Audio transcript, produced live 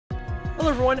Hello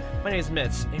everyone, my name is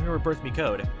Mitz, and here with Birth Me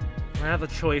Code. I have a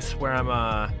choice where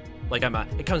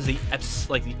it comes the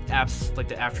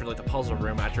after the puzzle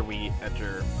room and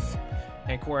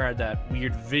Cora had that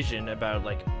weird vision about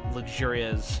like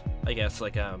Luxuria's, I guess,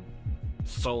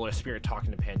 soul or spirit talking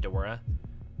to Pandora.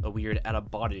 A weird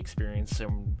out-of-body experience,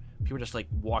 and people just like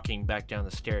walking back down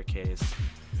the staircase,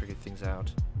 figured things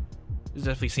out. This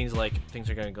definitely seems like things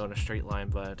are gonna go in a straight line,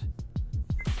 but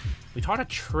we talked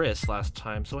to Triss last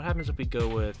time, so what happens if we go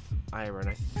with Iron?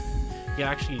 I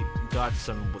actually got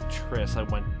some with Triss.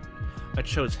 I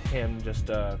chose him just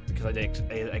because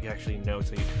I actually know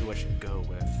who I should go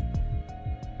with.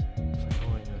 So I'm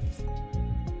going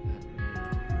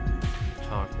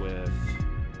with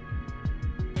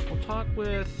we'll talk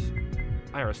with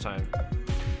Iris time.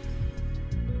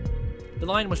 The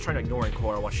lion was trying to ignore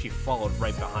Cora while she followed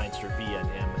right behind Serbia and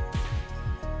him.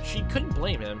 She couldn't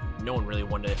blame him. No one really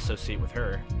wanted to associate with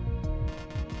her.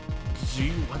 Do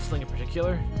you want something in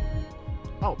particular?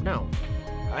 Oh, no.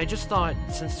 I just thought,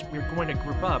 since we're going to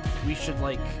group up, we should,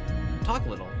 talk a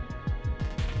little.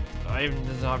 I'm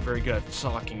not very good at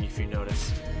talking, if you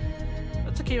noticed.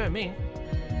 That's okay by me.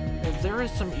 Well, there are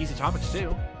some easy topics,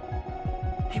 too.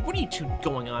 Hey, what are you two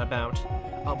going on about?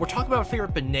 We're talking about our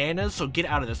favorite bananas, so get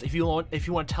out of this. If you want to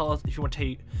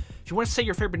say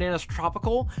your favorite banana is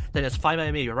tropical, then it's fine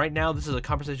by me. But right now, this is a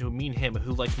conversation with me and him,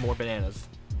 who likes more bananas.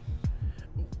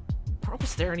 We're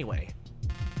almost there anyway.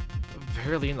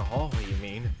 Barely in the hallway, you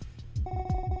mean?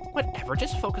 Whatever,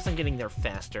 just focus on getting there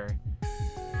faster.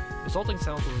 The resulting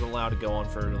silence was allowed to go on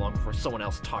for long before someone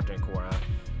else talked to Cora.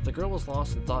 The girl was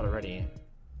lost in thought already.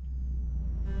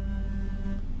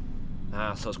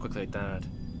 Ah, so it's quickly like that.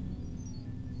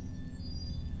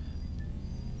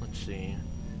 Let's see.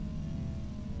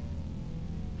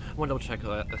 I want to double check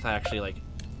if I actually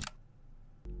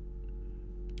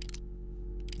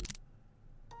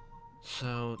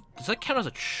So does that count as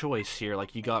a choice here?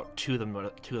 Like you got two of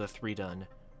the three done.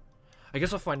 I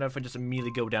guess I'll find out if I just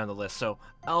immediately go down the list. So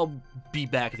I'll be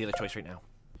back at the other choice right now.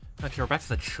 Okay, we're back to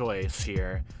the choice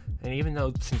here. And even though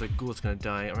it seems like Ghoul's gonna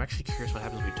die, I'm actually curious what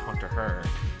happens when we talk to her.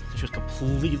 She was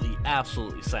completely,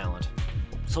 absolutely silent.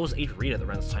 So was Rita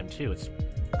around this time too. It's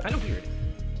kind of weird.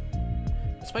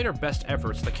 Despite her best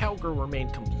efforts, the cowgirl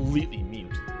remained completely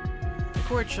mute.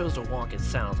 Cora chose to walk in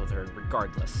silence with her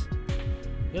regardless.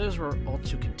 The others were all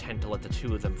too content to let the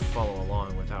two of them follow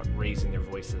along without raising their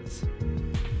voices.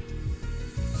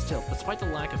 Still, despite the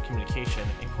lack of communication,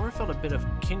 Cora felt a bit of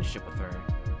kinship with her.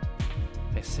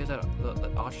 They say that the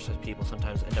ostracized people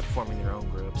sometimes end up forming their own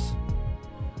groups.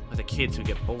 Like the kids who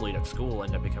get bullied at school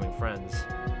end up becoming friends.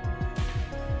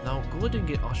 Now, Gula didn't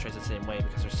get ostracized the same way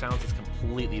because her silence is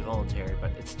completely voluntary,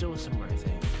 but it's still a similar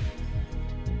thing.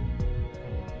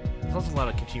 It's not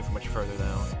allowed to continue for much further,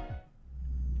 though.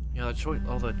 You know,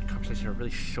 all the conversations are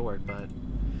really short, but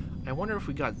I wonder if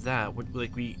we got that. Would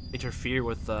we interfere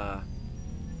with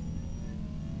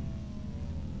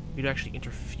we'd actually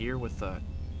interfere with the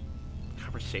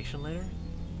conversation later?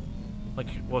 Like,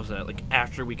 what was that? Like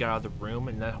after we got out of the room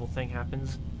and that whole thing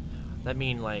happens? That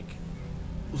mean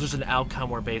there's an outcome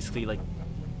where basically like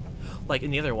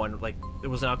in the other one, it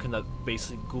was an outcome that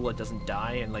basically Gula doesn't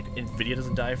die and Nvidia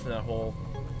doesn't die from that whole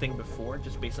thing before,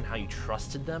 just based on how you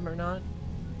trusted them or not.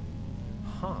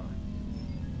 Huh.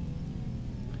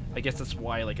 I guess that's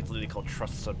why it's literally called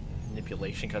trust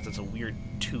manipulation, because it's a weird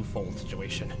twofold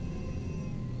situation.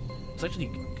 It's actually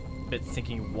a bit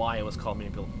thinking why it was called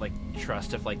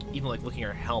trust, if even looking at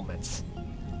our helmets,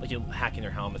 hacking their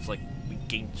helmets, we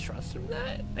gain trust from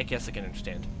that. I guess I can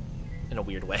understand in a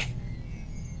weird way.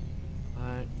 But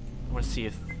I want to see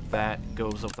if that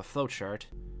goes with the flowchart.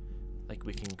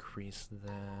 We can increase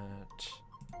that.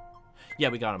 Yeah,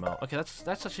 we got them out. Okay, that's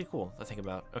actually cool to think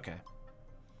about. Okay.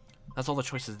 That's all the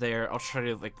choices there. I'll try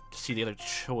to see the other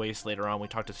choice later on. We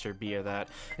talk to Serbia that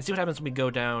and see what happens when we go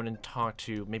down and talk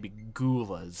to maybe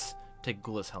Gula's. Take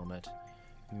Gula's helmet.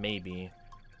 Maybe.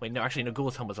 Wait, no, actually, no,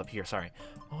 Gula's helmet's up here, sorry.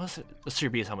 What was it? The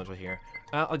Serbia's helmet was here.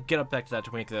 I'll get up back to that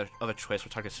to make the other choice.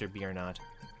 We'll talk to Serbia or not.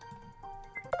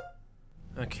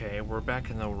 Okay, we're back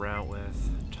in the route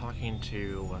with talking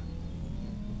to...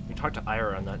 We talked to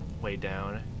Ira on that way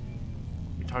down.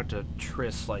 We talked to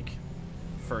Triss,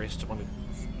 first when we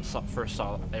first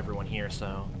saw everyone here,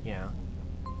 so, yeah.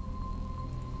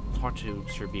 Talk to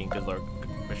Serbia and good luck.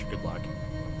 Wish you good luck.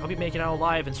 Hope you make it out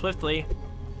alive and swiftly.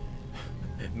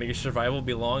 May your survival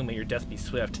be long, may your death be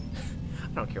swift. I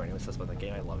don't care what anyone says about that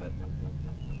game, I love it.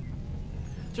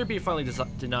 Serbia finally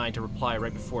denied to reply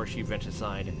right before she ventured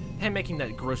aside, him making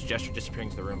that gross gesture disappearing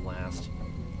to the room last.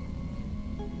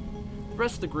 The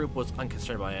rest of the group was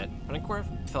unconcerned by it, but Cora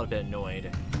felt a bit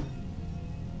annoyed.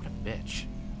 What a bitch.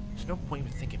 There's no point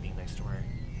in thinking being next to her.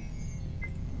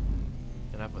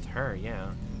 And up with her,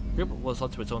 yeah. Group was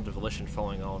led to its own volition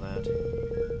following all that.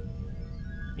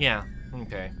 Yeah,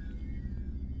 okay.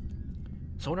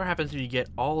 So I wonder what happens if you get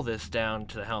all this down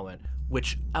to the helmet,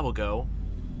 which I will go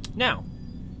now.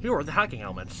 Here are the hacking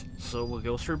helmets, so we'll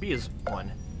go through B's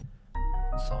one.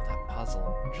 Solve that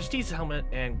puzzle. Trustee's helmet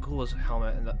and Gula's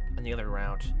helmet and the other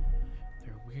route.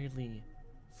 They're weirdly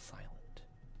silent.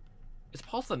 It's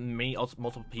possible that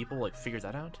multiple people like figured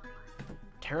that out.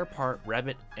 Tear apart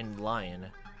rabbit and lion.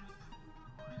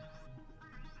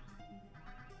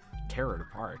 Tear it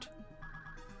apart.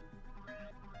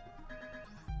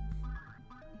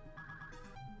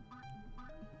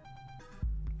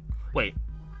 Wait.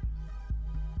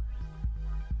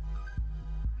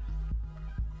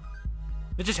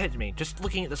 It just hit me, just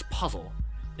looking at this puzzle.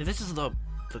 If this is the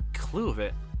clue of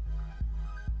it.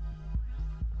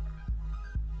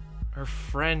 Her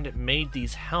friend made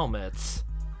these helmets,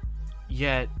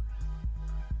 yet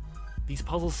these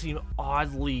puzzles seem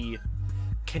oddly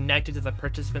connected to the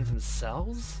participants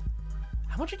themselves?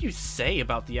 How much did you say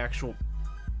about the actual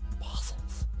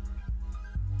puzzles?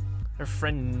 Her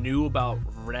friend knew about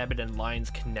Rabbit and Lion's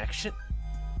connection?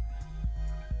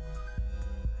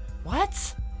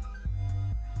 What?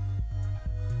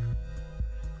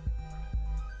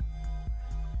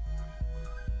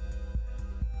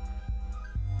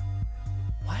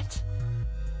 What?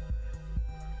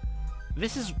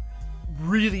 This is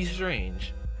really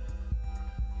strange.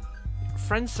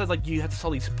 Friends said like you had to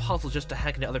solve these puzzles just to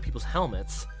hack into other people's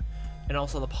helmets. And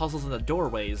also the puzzles in the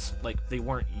doorways, like they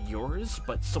weren't yours,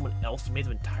 but someone else made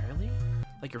them entirely?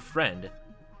 Like your friend.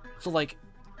 So like,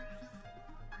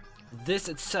 this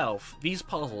itself, these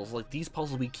puzzles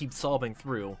we keep solving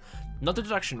through, not the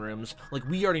deduction rooms, like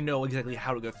we already know exactly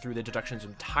how to go through the deductions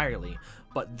entirely,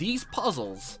 but these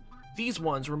puzzles, these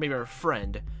ones were made by a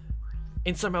friend,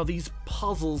 and somehow these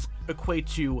puzzles equate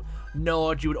to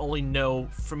knowledge you would only know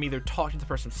from either talking to the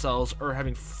person themselves or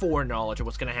having foreknowledge of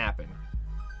what's going to happen.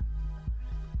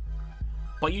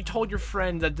 But you told your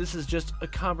friend that this is just a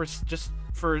just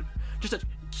a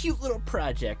cute little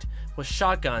project with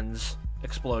shotguns,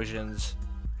 explosions,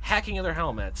 hacking other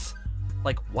helmets.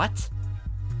 Like, what?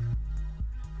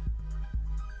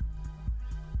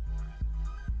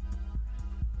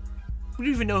 We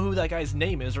don't even know who that guy's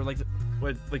name is, or like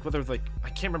whether like I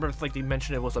can't remember if like they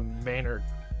mentioned it was a man or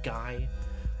guy,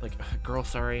 like a girl.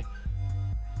 Sorry,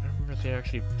 I don't remember if they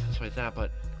actually specified that,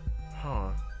 but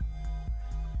huh.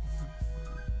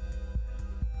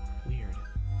 Weird.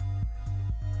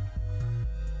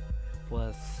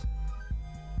 Let's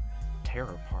tear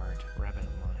apart Rabbit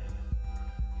and Lion.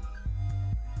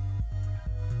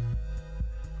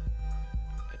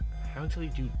 How exactly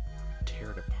do you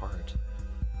tear it apart?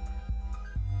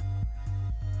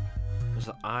 There's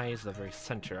the eyes at the very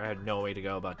center. I had no way to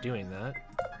go about doing that.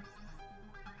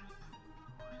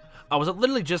 Oh, was it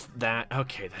literally just that?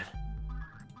 Okay then.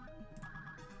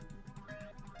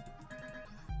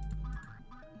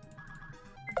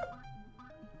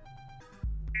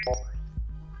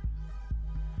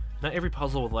 Not every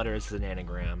puzzle with letters is an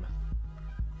anagram.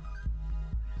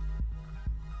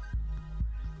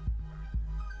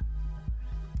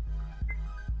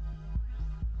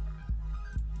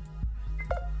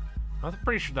 I'm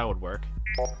pretty sure that would work.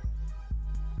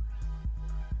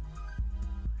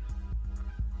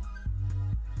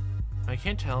 I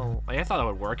can't tell. I thought that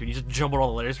would work if you just jumbled all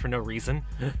the letters for no reason.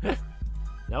 That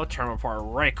would turn them apart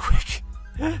right quick.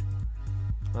 Well,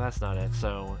 that's not it,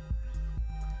 so...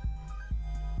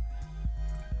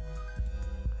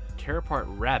 Tear apart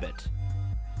Rabbit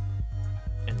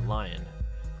and Lion.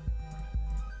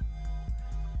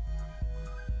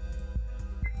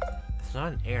 It's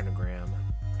not an anagram.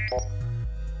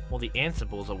 Well, the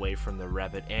ansible's away from the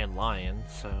Rabbit and Lion,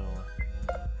 so...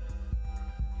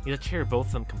 You have to tear both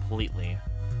of them completely.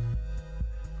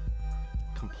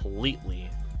 Completely.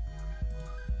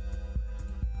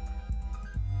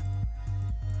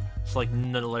 So, like,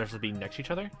 none of the letters would be next to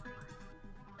each other?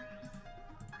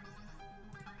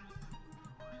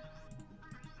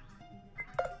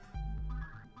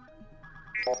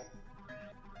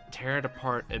 Tear it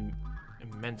apart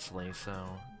immensely, so...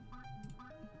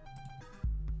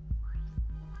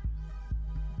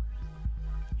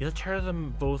 You have to tear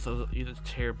them both. You have to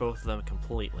tear both of them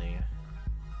completely.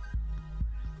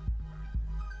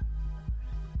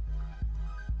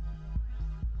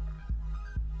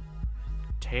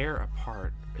 Tear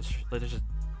apart. It's like there's a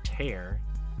tear.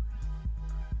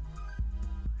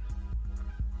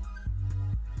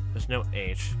 There's no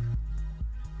H.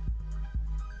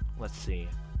 Let's see.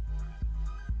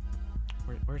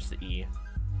 Where's the E?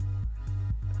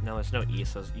 No, there's no E,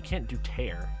 so you can't do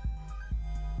tear.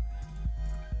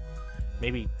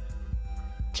 Maybe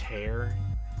tear,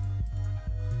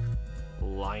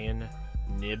 lion,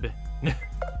 nib.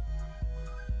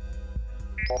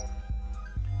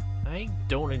 I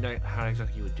don't know how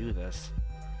exactly you would do this.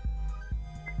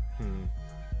 I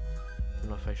don't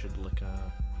know if I should look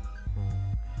up.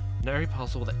 Not every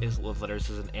possible that is with letters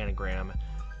is an anagram.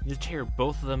 You tear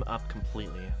both of them up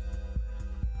completely.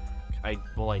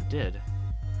 Well, I did.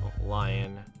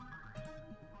 Lion.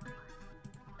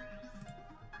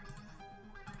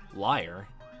 Liar.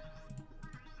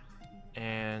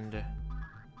 And...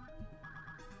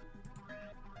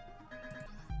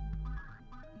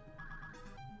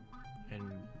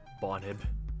 Bonib.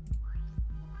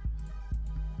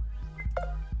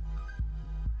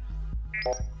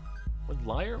 Would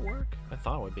liar work? I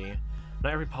thought it would be.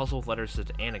 Not every puzzle with letters is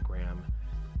an anagram.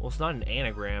 Well, it's not an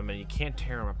anagram, and you can't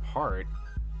tear them apart.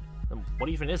 Then what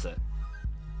even is it?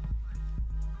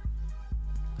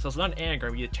 So it's not an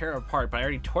anagram, you tear them apart, but I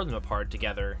already tore them apart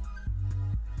together.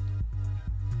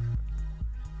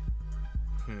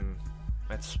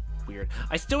 That's weird.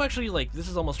 I still actually, like, this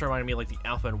is almost reminding me of, like, the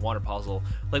Alpha and Water puzzle.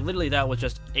 Like, literally that was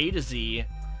just A to Z,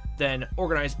 then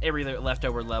organize every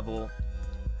leftover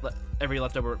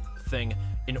thing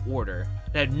in order.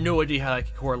 I had no idea how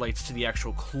that correlates to the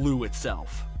actual clue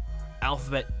itself.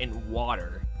 Alphabet and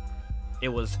water. It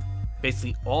was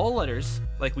basically all letters,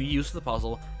 like we used for the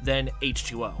puzzle, then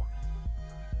H2O.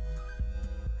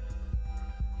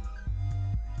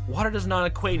 Water does not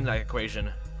equate in that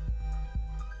equation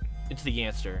into the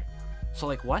answer. So,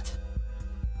 like, what?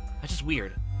 That's just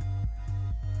weird.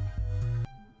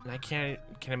 And I can't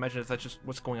imagine if that's just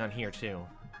what's going on here, too.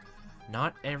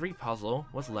 Not every puzzle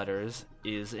with letters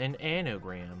is an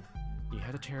anagram. You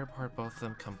have to tear apart both of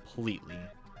them completely.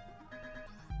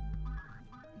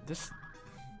 This...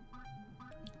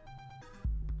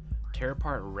 Tear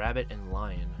apart rabbit and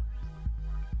lion.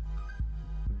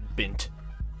 Bint.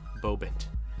 Bobint.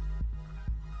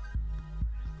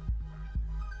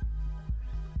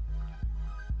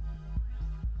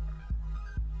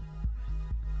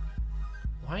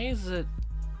 Why is it...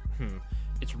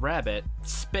 It's rabbit,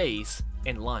 space,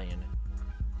 and lion.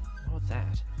 What with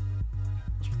that?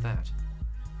 What's with that?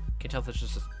 Can't tell if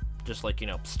it's just like, you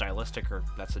know, stylistic or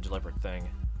that's a deliberate thing.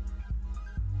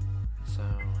 So...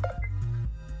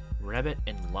 Rabbit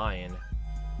and lion.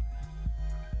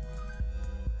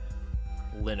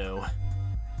 Lino.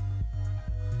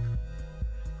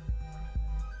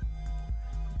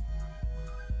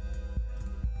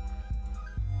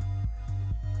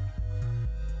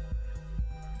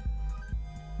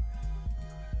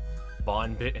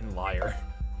 Bonbit and liar.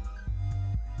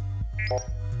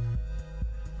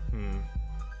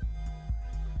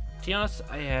 To be honest,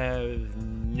 I have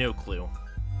no clue.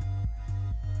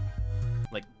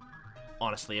 Like,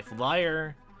 honestly, if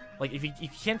liar... Like, if you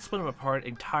can't split them apart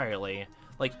entirely,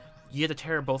 like, you have to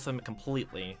tear both of them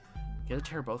completely. You have to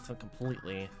tear both of them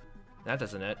completely. That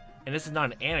doesn't it. And this is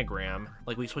not an anagram.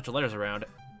 Like, we switch the letters around.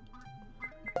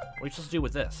 What are you supposed to do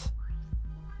with this?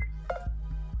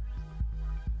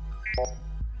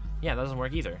 Yeah, that doesn't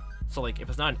work either. So, like, if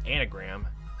it's not an anagram...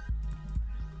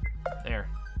 There.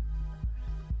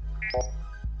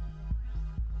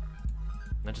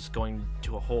 Not just going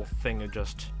to a whole thing of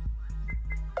just...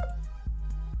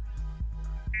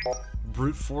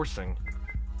 brute forcing.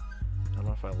 I don't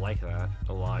know if I like that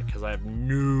a lot, because I have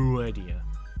no idea.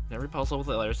 Every puzzle with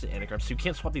the letters is an anagram, so you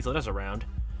can't swap these letters around.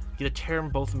 You have to tear them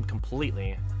both of them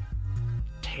completely.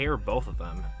 Tear both of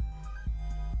them.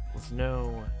 There's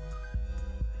no...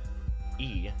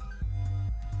 E.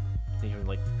 Even,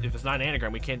 like, if it's not an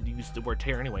anagram, we can't use the word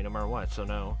tear anyway, no matter what, so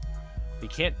no. We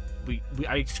can't...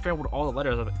 I scrambled all the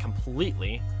letters of it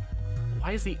completely.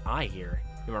 Why is the I here,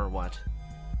 no matter what?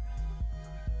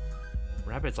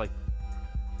 Rabbit's like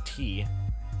T,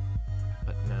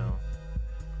 but no.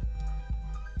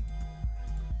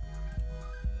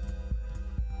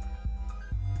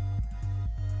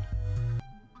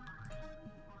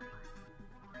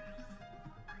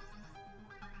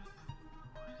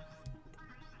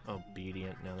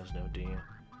 Obedient, no, there's no D.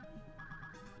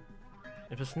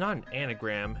 If it's not an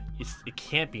anagram, it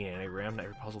can't be an anagram. Not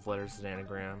every puzzle with letters is an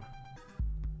anagram.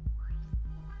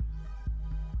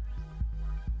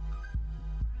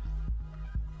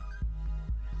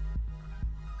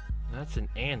 That's an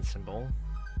and symbol,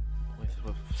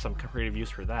 with some creative use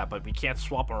for that, but we can't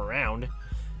swap them around. You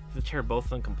have to tear both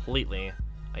of them completely.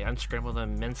 I unscramble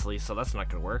them immensely, so that's not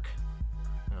gonna work.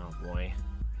 Oh boy.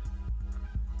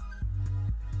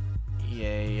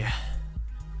 Yay.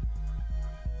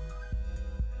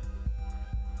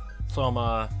 So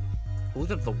I'm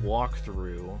looked at the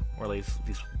walkthrough, or at least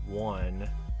one,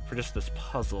 for just this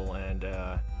puzzle, and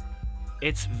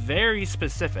it's very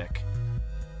specific.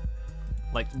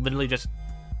 Like, literally just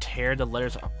tear the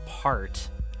letters apart,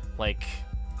 like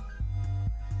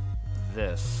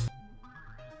this.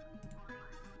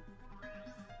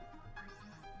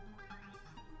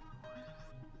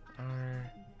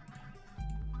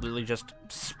 Literally just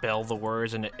spell the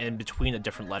words, and in between the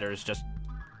different letters, just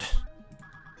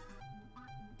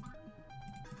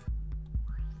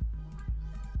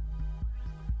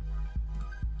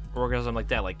organism like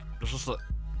that. Like, there's just an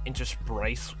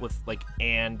intersplice with like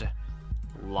and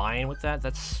line with that.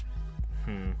 That's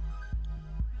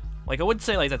like, I would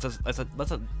say like that's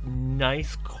a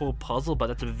nice, cool puzzle, but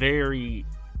that's a very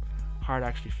hard to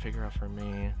actually figure out for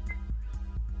me.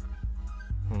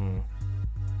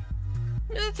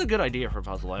 It's a good idea for a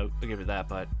puzzle, I'll give it that,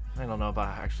 but I don't know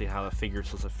about actually how a figure's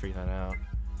supposed to figure that out.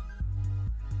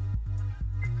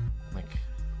 Like,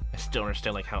 I still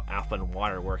understand like how alpha and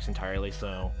water works entirely,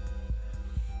 so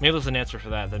maybe there's an answer for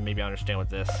that, then maybe I understand with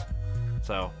this.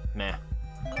 So, meh.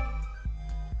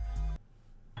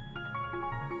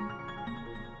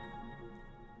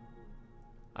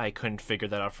 I couldn't figure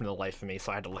that out for the life of me,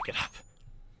 so I had to look it up.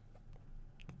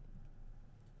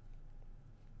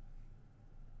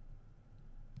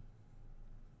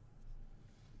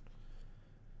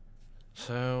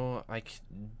 So, like,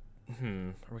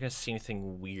 are we gonna see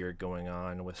anything weird going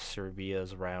on with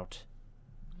Serbia's route?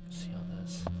 Let's see all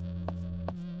this.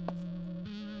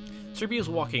 Serbia's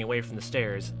walking away from the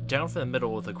stairs, down from the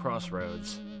middle of the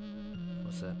crossroads.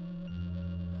 What's that?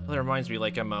 Well, that reminds me,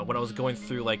 like, when I was going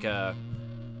through, like, I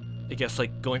guess,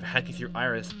 like, hacking through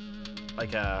Iris,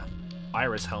 like,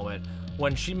 Iris helmet,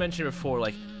 when she mentioned before,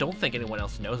 like, don't think anyone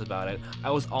else knows about it, I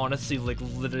was honestly, like,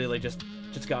 literally, like, just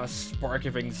got a spark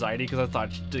of anxiety, because I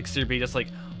thought, like, Serbia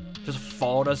just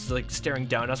followed us, like, staring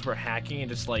down at us, we're hacking,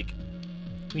 and just, like,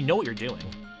 we know what you're doing.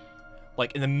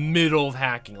 Like, in the middle of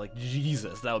hacking, like,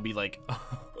 Jesus, that would be, like,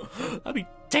 that'd be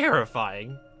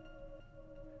terrifying.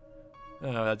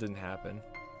 Oh, that didn't happen.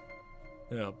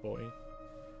 Oh, boy.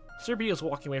 Serbia's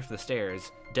walking away from the stairs,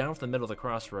 down from the middle of the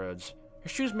crossroads. Her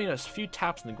shoes made a few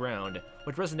taps on the ground,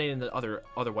 which resonated in the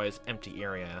otherwise empty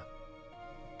area.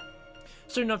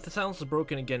 Soon enough, the silence was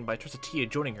broken again by Tristan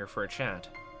joining her for a chat.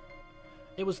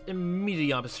 It was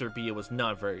immediately obvious Serbia was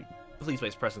not very pleased by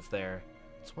his presence there.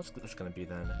 So what's this gonna be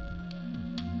then?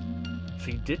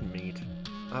 So you did meet.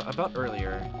 About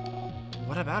earlier.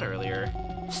 What about earlier?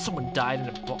 Someone died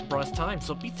and it brought us time,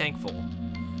 so be thankful.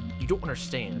 You don't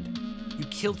understand. You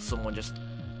killed someone just...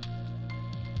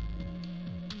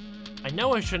 I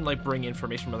know I shouldn't, like, bring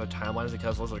information from other timelines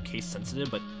because those are case sensitive,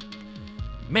 but...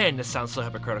 Man, this sounds so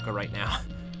hypocritical right now.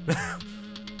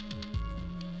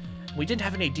 We didn't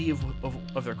have any idea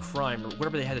of their crime or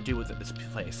whatever they had to do with this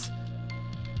place.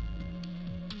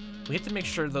 We have to make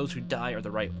sure those who die are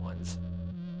the right ones.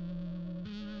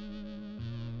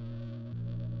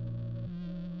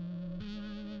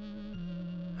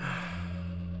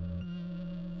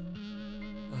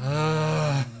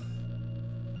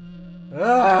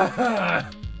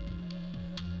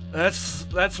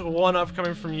 That's one up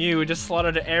coming from you. Just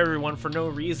slaughtered everyone for no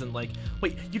reason. Like,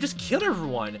 wait, you just killed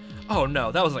everyone. Oh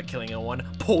no, that wasn't killing anyone.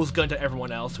 Pulls gun to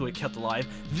everyone else who had kept alive.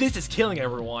 This is killing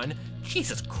everyone.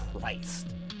 Jesus Christ.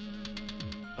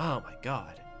 Oh my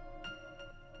god.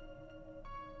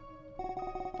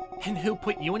 And who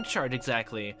put you in charge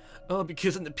exactly? Oh,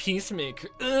 because I'm the peacemaker.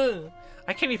 Ugh.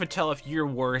 I can't even tell if you're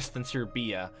worse than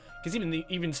Serbia, because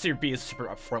even Serbia is super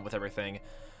upfront with everything.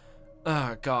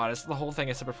 Oh god, it's the whole thing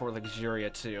I said before, like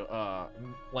Luxuria too.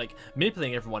 Like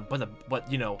manipulating everyone,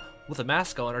 but you know, with a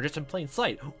mask on or just in plain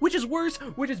sight. Which is worse?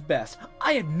 Which is best?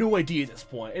 I have no idea at this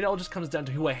point. It all just comes down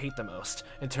to who I hate the most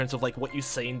in terms of like what you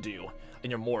say and do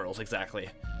and your morals exactly.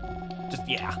 Just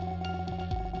yeah.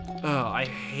 Oh, I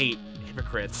hate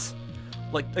hypocrites.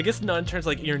 Like, I guess not in terms of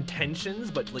like your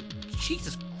intentions, but like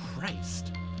Jesus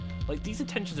Christ, like these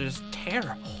intentions are just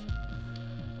terrible.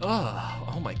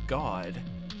 Oh my god.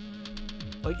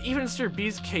 Like, even in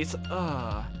Serbia's case,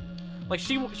 like,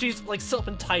 she's, like,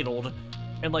 self-entitled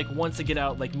and, like, wants to get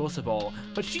out, like, most of all,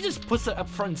 but she just puts it up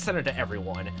front and center to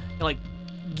everyone. And, like,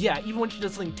 yeah, even when she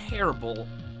does something terrible,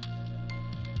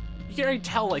 you can already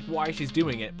tell, like, why she's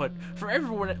doing it, but for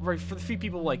everyone, for the few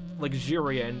people, like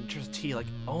Juria and Tristan, like,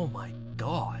 oh my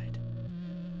god.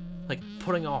 Like,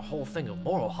 putting a whole thing of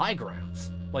moral high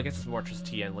grounds. Well, I guess it's more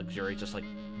Tristan and Luxuria just, like,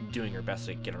 doing her best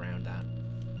to get around that.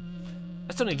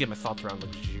 I still need to get my thoughts around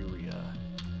Luxuria.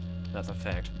 That's a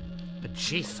fact. But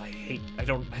jeez, I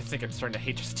think I'm starting to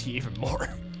hate just T even more.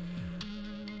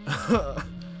 God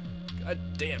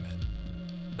damn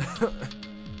it.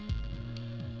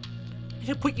 I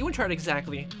didn't put you in charge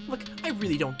exactly. Look, I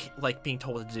really don't like being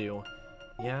told what to do.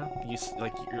 Yeah,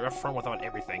 you're upfront without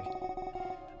everything.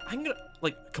 I'm gonna,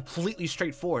 like, completely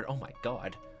straightforward. Oh my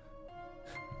god.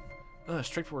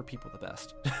 Straightforward people are the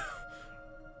best.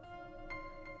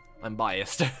 I'm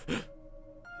biased.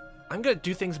 I'm gonna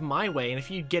do things my way, and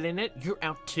if you get in it, you're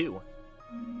out too.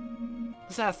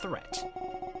 Is that a threat?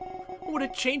 What would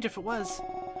it change if it was?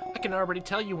 I can already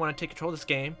tell you want to take control of this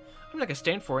game. I'm not gonna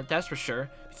stand for it, that's for sure.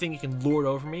 If you think you can lord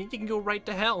over me, you can go right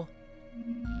to hell.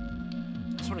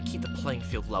 I just want to keep the playing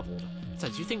field leveled.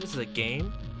 Besides, you think this is a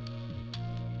game?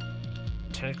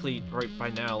 Technically, right by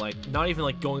now, like, not even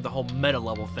like going the whole meta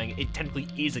level thing, it technically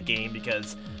is a game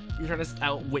because you're trying to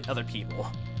outwit other people.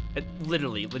 It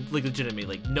literally, like, legitimately,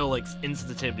 like, no, like,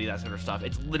 insensitivity, that sort of stuff.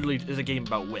 It's literally is a game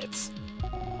about wits.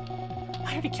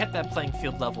 I already kept that playing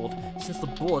field leveled, since the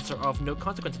bullets are of no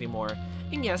consequence anymore.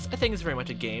 And yes, I think it's very much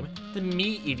a game. The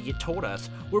me idiot told us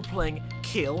we're playing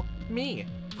Kill Me,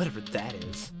 whatever that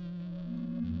is.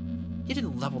 You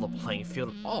didn't level the playing field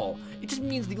at all. It just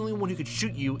means the only one who could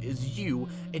shoot you is you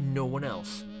and no one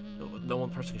else. No one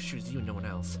person can shoot you and no one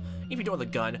else. If you don't have the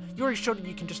gun, you already showed that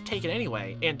you can just take it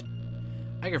anyway, and...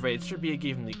 Aggravated, Serbia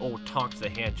gave him the old talk to the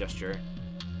hand gesture.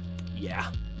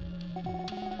 Yeah.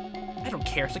 I don't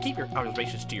care, so keep your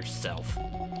observations to yourself.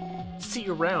 See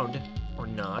you around, or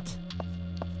not.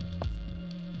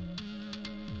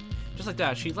 Just like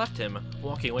that, she left him,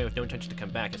 walking away with no intention to come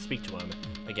back and speak to him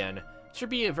again.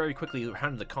 Serbia very quickly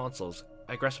rounded the consoles,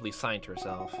 aggressively sighing to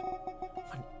herself.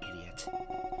 What an idiot.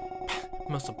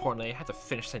 Most importantly, I had to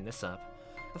finish setting this up.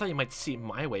 I thought you might see it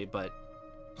my way, but...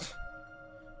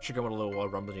 She went a little while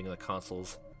rumbling in the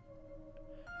consoles.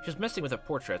 She was messing with her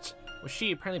portraits, which she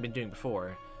had apparently been doing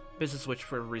before, business which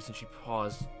for a reason she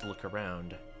paused to look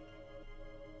around.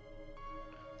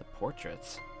 The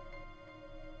portraits?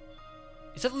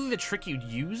 Is that literally the trick you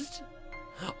used?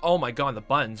 Oh my god, the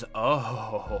buttons.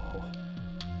 Oh.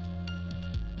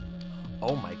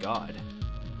 Oh my god.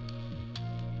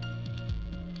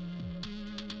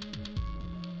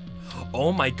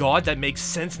 Oh my god, that makes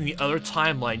sense in the other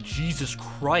timeline. Jesus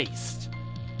Christ.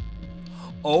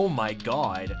 Oh my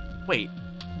god. Wait,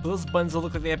 those buttons don't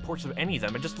look like they have portraits of any of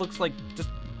them. It just looks like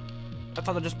I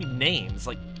thought they'd just be names.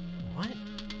 Like, what?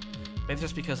 Maybe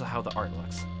just because of how the art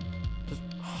looks. Just,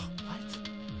 what?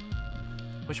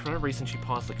 Which, for whatever reason, she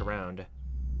paused to look around.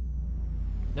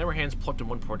 Now her hands plucked in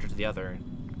one portrait to the other.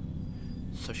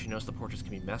 So she knows the portraits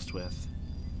can be messed with.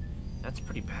 That's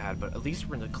pretty bad, but at least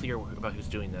we're in the clear about who's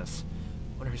doing this.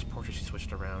 I wonder whose portrait she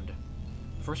switched around.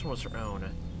 The first one was her own.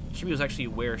 She was actually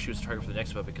aware she was targeted for the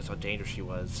next vote because of how dangerous she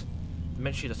was. It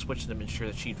meant she had to switch them and ensure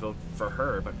that she'd vote for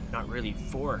her, but not really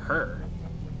for her.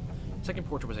 The second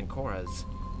portrait was Encora's.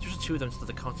 There's two of them so that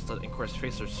the constants of Encora's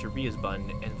face are Serbia's button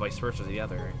and vice versa the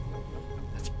other.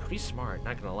 That's pretty smart,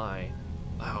 not gonna lie.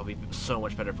 Oh, it would be so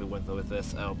much better if we went with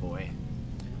this. Oh boy.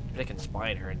 Maybe I can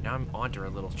spy on her, and now I'm onto her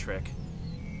little trick.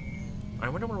 I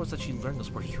wonder when it was that she learned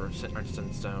those portraits were set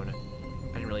in stone.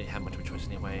 I didn't really have much of a choice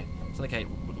anyway. It's not like I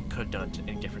could have done it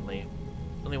any differently.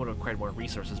 Only would have required more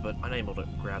resources, but unable to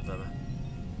grab them.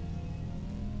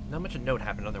 Not much of note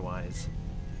happened otherwise.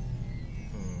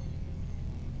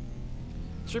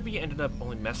 Serbia ended up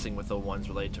only messing with the ones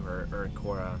related to her, and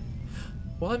Cora.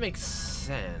 Well, that makes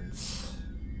sense.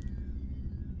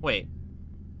 Wait.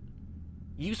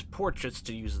 Use portraits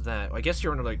to use that. I guess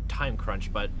you're under, like, time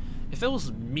crunch, but if it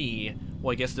was me,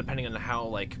 well, I guess depending on how,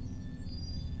 like,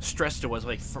 stressed it was,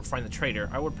 like, find the traitor,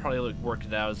 I would probably, like, work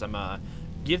it out as,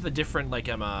 give the different, like,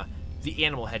 the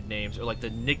animal head names, or, like,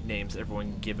 the nicknames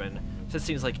everyone given. So it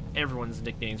seems like everyone's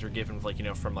nicknames were given, like, you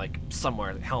know, from, like,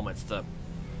 somewhere, like, helmets, the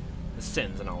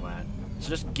sins and all that. So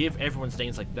just give everyone's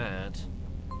names like that.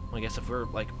 Well, I guess if we're,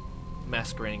 like,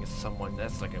 masquerading as someone,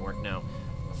 that's not gonna work now.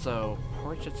 So,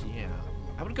 portraits, yeah.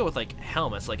 I would go with, like,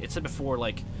 helmets. Like, it said before,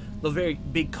 like, the very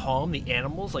big column, the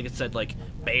animals, like, it said, like,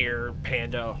 bear,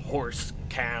 panda, horse,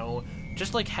 cow.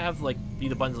 Just, like, have, like, be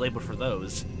the buttons labeled for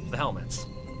those, the helmets.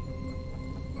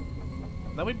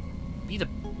 That would be the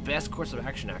best course of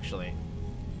action, actually.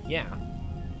 Yeah.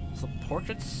 So,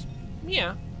 portraits?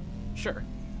 Yeah. Sure.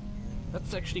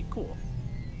 That's actually cool.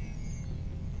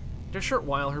 After a short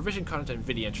while, her vision caught into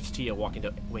NVIDIA entrance Tia walking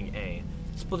to Wing A,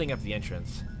 splitting up the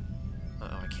entrance.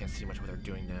 Uh-oh, I can't see much what they're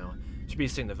doing now. Should be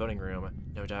sitting in the voting room.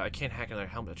 No doubt, I can't hack another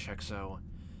helmet to check, so...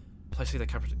 Placing the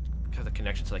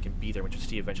connection so I can be there when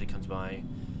Tia eventually comes by.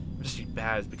 But just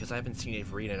bad because I haven't seen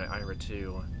Averina and Ira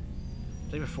too.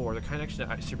 The day before, the connection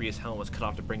to Serbia's helmet was cut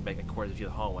off to bring back Encora's view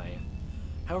of the hallway.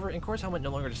 However, Encora's helmet no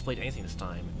longer displayed anything this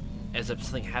time, as if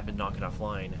something happened to knock it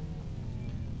offline.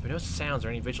 There were no sounds or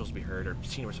any visuals to be heard or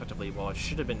seen respectively, while it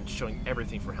should have been showing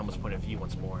everything from Helmet's point of view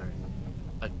once more.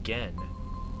 again.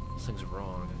 Something's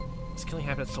wrong. This killing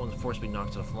happened as someone forcibly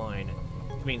knocked it offline.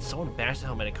 I mean, someone bashed the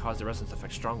helmet and caused the resonance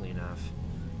effect strongly enough.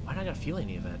 Why did I not feel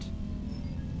any of it?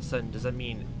 So then, does that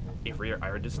mean Avery or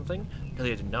Ira did something? No,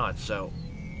 they did not, so...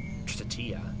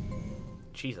 Tristatia.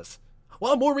 Jesus.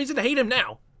 Well, more reason to hate him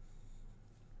now!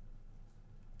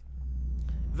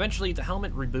 Eventually, the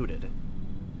helmet rebooted.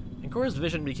 And Cora's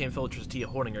vision became filled with Tristatia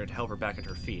holding her to help her back at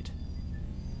her feet.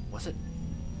 Was it...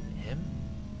 him?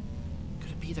 Could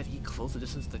it be that he closed the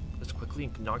distance this quickly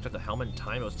and knocked out the helmet in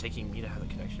time it was taking me to have a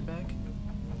connection back?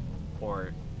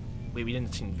 Or... wait, we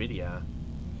didn't see Nvidia.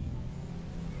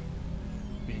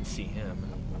 We didn't see him.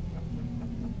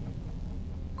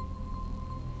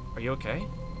 Are you okay?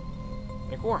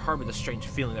 And Cora harbored the strange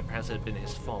feeling that perhaps it had been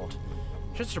his fault.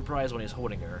 She was surprised when he was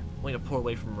holding her, only to pull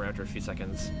away from her after a few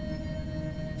seconds.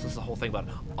 So is the whole thing about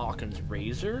Occam's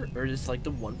razor, or is this like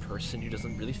the one person who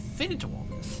doesn't really fit into all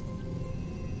this?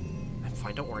 I'm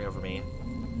fine, don't worry over me.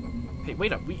 Hey,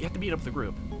 wait up, we have to meet up with the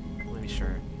group. Let me be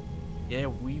sure. Yeah,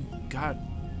 we got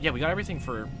everything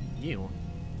for you.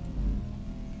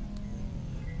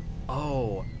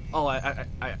 Oh, I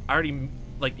already,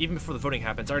 like, even before the voting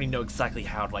happens, I already know exactly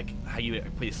how you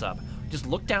put this up. Just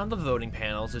look down the voting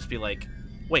panels, just be like,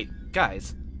 wait,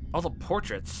 guys, all the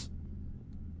portraits,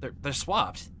 they're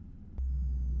swapped.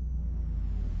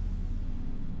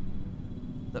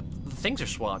 The things are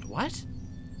swapped. What?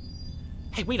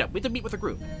 Hey, wait up, we have to meet with the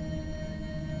group.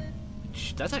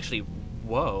 That's actually,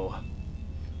 whoa.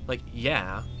 Like,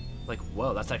 yeah, like,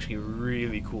 whoa, that's actually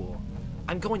really cool.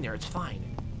 I'm going there, it's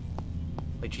fine.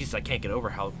 Like, Jesus, I can't get over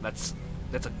how that's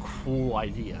a cool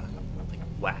idea. Like,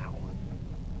 wow.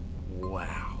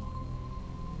 Wow.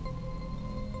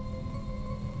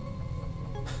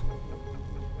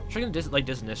 Showing the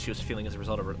dizziness she was feeling as a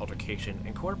result of her altercation,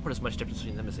 and Cora put as much distance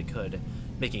between them as they could,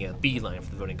 making a beeline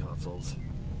for the voting consoles.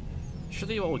 Sure,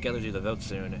 they all would gather to do the vote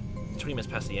soon. It's 20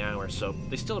 minutes past the hour, so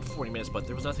they still had 40 minutes, but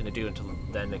there was nothing to do until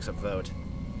then except vote.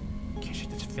 Can't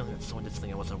shake this feeling that someone did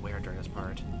something I wasn't aware during this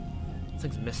part.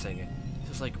 Something's missing. It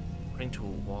feels like running to a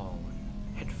wall,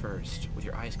 head first, with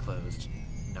your eyes closed.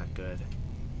 Not good.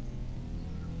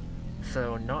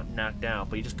 So, not knocked out,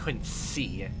 but you just couldn't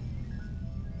see.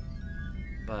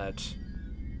 But,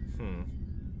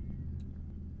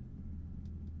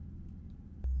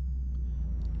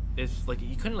 It's like,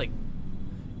 you couldn't, like,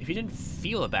 if you didn't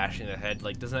feel a bashing in the head,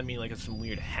 like, doesn't that mean, like, it's some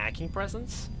weird hacking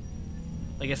presence?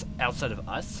 I guess outside of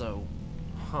us, so,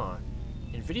 huh.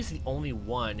 Nvidia's the only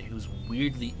one who's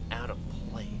weirdly out of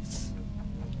place.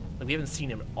 Like, we haven't seen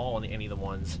him at all in any of the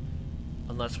ones.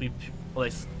 Unless we,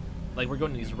 like we're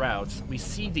going to these routes, we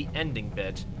see the ending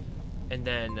bit, and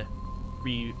then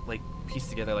we, like, piece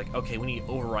together, like, okay, we need to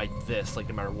override this, like,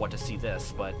 no matter what to see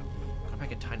this, but go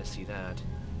back in time to see that.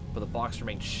 But the box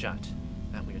remained shut.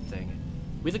 That weird thing.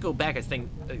 We have to go back at things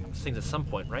at some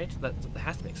point, right? That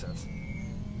has to make sense.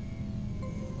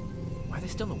 Why are they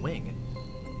still in the wing?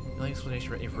 The only explanation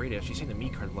for Avery, she's saying the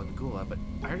meat card belonged to Gula, but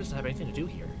Ira doesn't have anything to do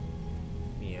here.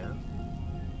 Yeah.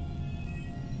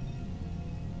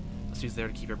 She was there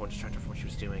to keep everyone distracted from what she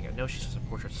was doing. I know she's just a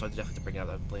portrait, so I definitely have to bring out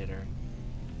that later.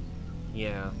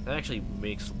 Yeah, that actually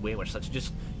makes way much sense. You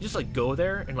just like go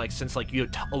there, and like since like you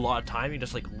have a lot of time, you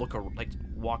just like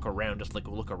walk around, just like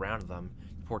look around them.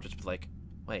 The portraits be like,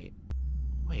 wait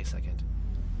a second.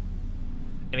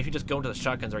 And if you just go into the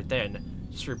shotguns right then,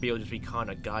 sure be able to just be caught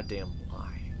in a goddamn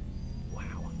lie.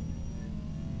 Wow.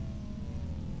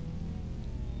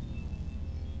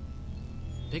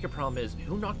 Bigger problem is,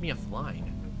 who knocked me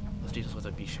offline? Those details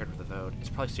would be shared with the vote. It's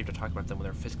probably safe to talk about them when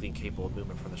they're physically incapable of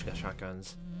movement from the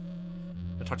shotguns.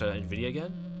 I'll talk to Nvidia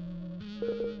again?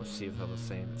 Let's see if that was the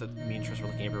same. Me and Tris were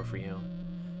looking everywhere for you.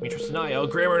 Me and Tris and I, oh,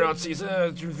 grammar Nazis,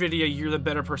 Nvidia, you're the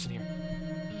better person here.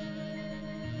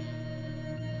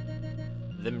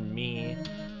 Them and me.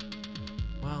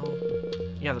 Well,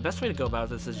 yeah, the best way to go about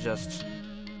this is just,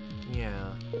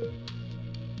 yeah.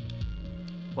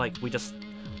 Like, we're just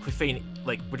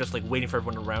like waiting for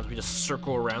everyone around. We just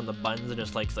circle around the buttons and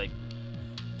just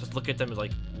just look at them and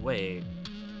like, wait.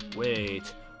 Wait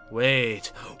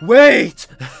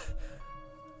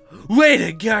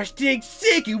a gosh dang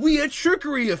second, we had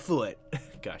trickery afoot.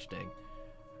 Gosh dang.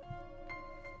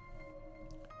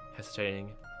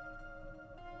 Hesitating.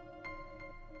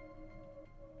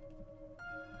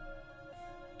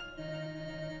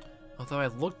 Although I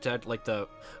looked at like that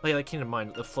came to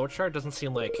mind, the flowchart doesn't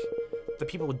seem like the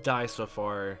people who die so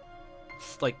far.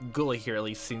 Like Gula here at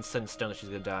least seems set in stone that she's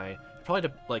gonna die. Probably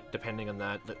depending on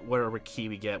that, whatever key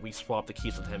we get, we swap the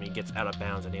keys with him. He gets out of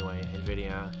bounds anyway.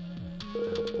 Nvidia.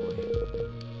 Oh boy.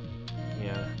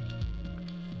 Yeah.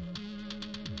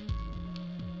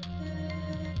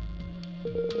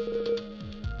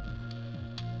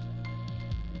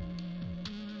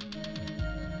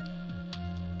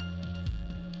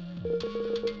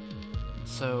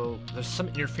 So, there's some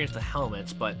interference with the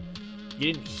helmets, but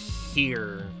you didn't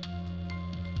hear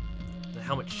the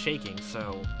helmet shaking,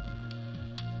 so...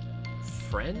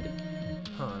 Friend?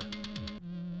 Huh.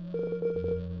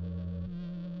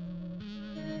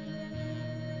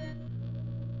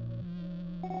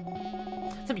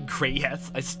 That'd be great,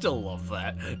 yes. I still love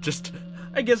that. Just,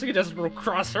 I guess we could just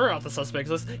cross her off the suspects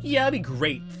list. Yeah, that'd be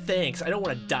great. Thanks. I don't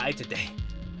want to die today.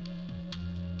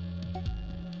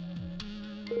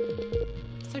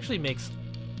 This actually makes...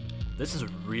 This is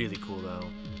really cool, though.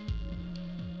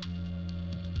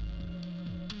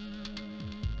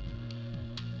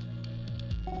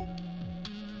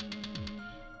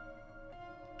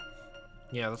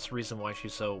 Yeah, that's the reason why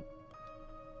she's so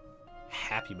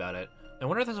happy about it. I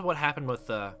wonder if this is what happened with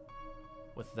that.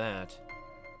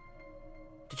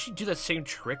 Did she do that same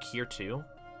trick here too?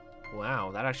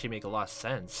 Wow, that actually makes a lot of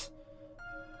sense.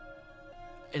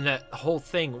 And that whole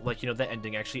thing, like, you know, that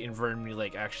ending actually inadvertently,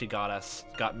 like, actually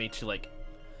got me to, like,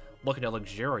 look into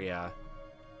Luxuria.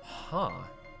 Huh.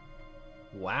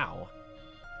 Wow.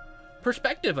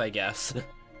 Perspective, I guess.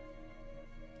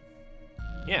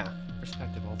 Yeah,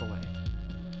 perspective all the way.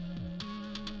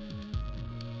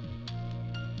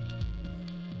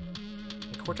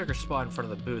 Core took her spot in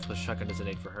front of the booth with shotgun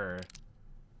designated for her.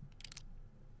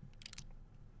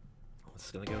 This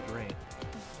is gonna go great.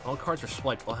 All cards are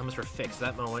swiped, all helmets are fixed.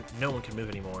 At that moment, no one can move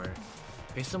anymore.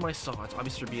 Based on what I saw, it's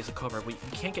obvious Sir B is a cover, but we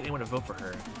can't get anyone to vote for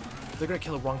her. They're gonna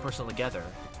kill the wrong person altogether.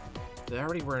 They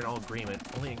already were in all agreement,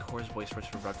 only in Core's voice for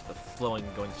it to revert to the flowing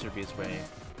going Sir B's way.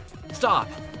 Stop!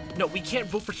 No, we can't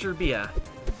vote for Sir B.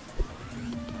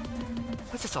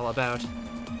 What's this all about?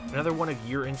 Another one of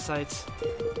your insights?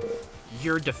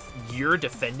 You're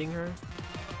defending her?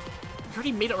 We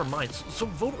already made up our minds, so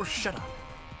vote or shut up.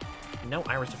 Now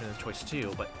Ira's defending the choice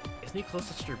too, but isn't he close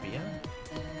to Serbia?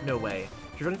 No way.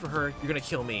 If you're voting for her, you're gonna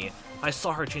kill me. I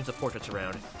saw her change the portraits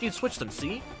around. You can switch them,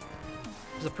 see?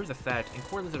 As a proof of the fact, and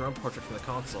Core lifted her own portrait from the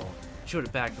console. She showed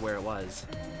it back to where it was.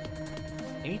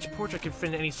 And each portrait can fit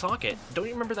in any socket. Don't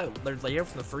you remember that layout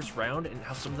from the first round and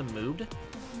how some of them moved?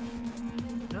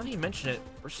 Now that you mention it,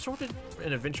 we're sorted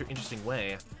in a very interesting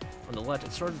way. On the left,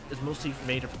 is mostly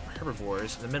made of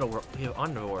herbivores. In the middle, we have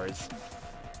omnivores.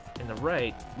 In the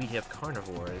right, we have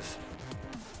carnivores.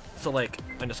 So, like,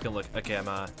 I'm just gonna look. Okay,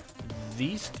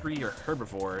 these three are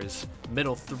herbivores.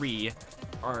 Middle three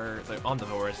are the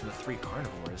omnivores, and the three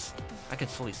carnivores. I can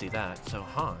slowly see that. So,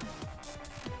 huh?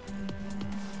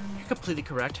 You're completely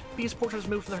correct. B's portrait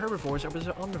moved from the herbivores over to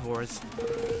the omnivores.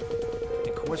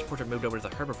 And Core's portrait moved over to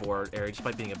the herbivore area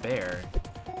despite being a bear.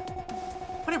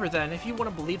 Whatever then, if you want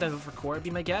to believe that for Core, be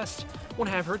my guest. Won't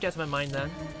have her death in my mind then.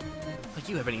 Like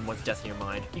you have anyone's death in your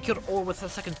mind. You killed Or with a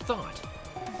second thought.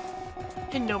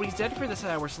 And nobody's dead for this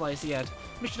hour slice yet.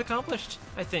 Mission accomplished,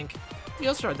 I think. We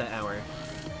all started that hour.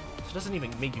 So it doesn't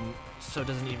even make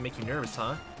you nervous,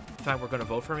 huh? The fact we're gonna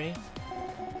vote for me?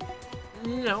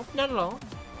 No, not at all.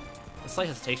 The slight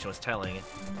hesitation was telling.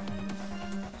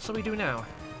 So what do we do now?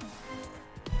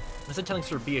 Instead of telling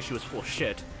Sir B she was full of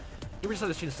shit, you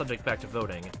decided to change the subject back to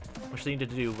voting, which they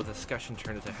needed to do with the discussion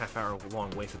turned into a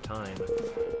half-hour-long waste of time.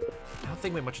 I don't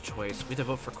think we have much choice. We have to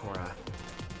vote for Cora.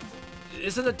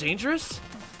 Isn't it dangerous?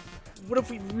 What if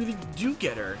we really do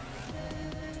get her?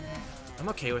 I'm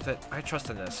okay with it. I trust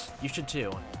in this. You should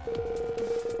too.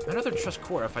 I'd rather trust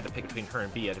Cora if I had to pick between her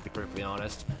and Bia, to be perfectly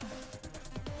honest.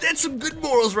 That's some good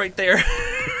morals right there!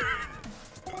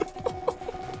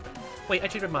 Wait, I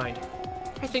changed my mind.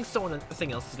 I think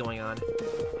something else is going on.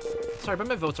 Sorry, but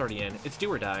my vote's already in. It's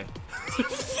do or die.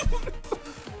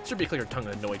 Should be clear tongue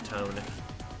in an annoyed tone.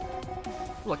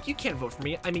 Look, you can't vote for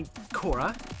me. I mean,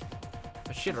 Cora.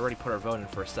 But she had already put her vote in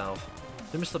for herself.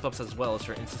 The slip-ups as well as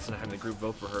her insistence on having the group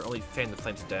vote for her only fanned the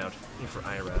flames of doubt, even for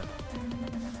Ira.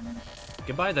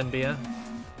 Goodbye then, Bia.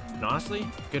 And honestly,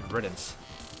 good riddance.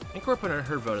 And Cora put in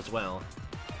her vote as well.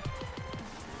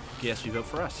 Guess we vote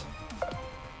for us.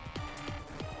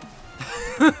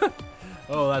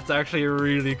 Oh, that's actually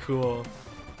really cool.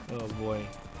 Oh boy.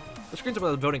 The screens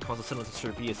above the voting console sent with the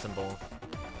Sir B symbol.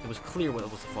 It was clear what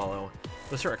was to follow.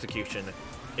 It was her execution.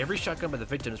 Every shotgun by the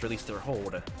victims released their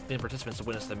hold, leaving participants to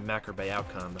witness the macabre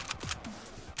outcome.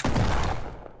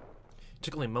 It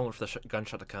took only a moment for the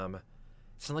gunshot to come. It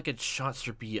sounded like it shot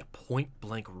Sir B at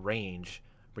point-blank range.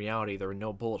 In reality, there were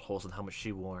no bullet holes in the helmet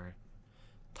she wore.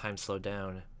 Time slowed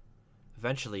down.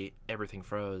 Eventually, everything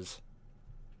froze.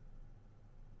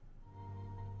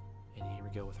 And here we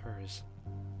go with hers.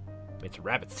 It's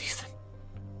rabbit season.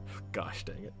 Gosh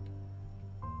dang it.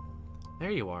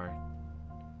 There you are.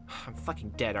 I'm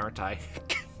fucking dead, aren't I?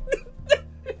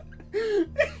 I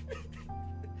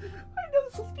know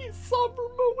this will be a somber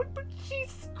moment, but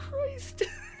Jesus Christ.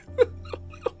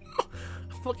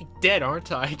 I'm fucking dead,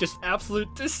 aren't I? Just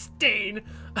absolute disdain.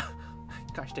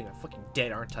 Gosh dang, I'm fucking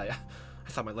dead, aren't I? I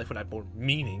thought my life would have more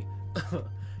meaning.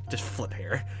 Just flip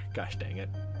hair. Gosh dang it.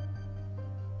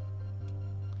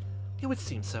 It would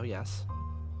seem so, yes.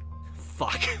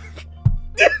 Fuck.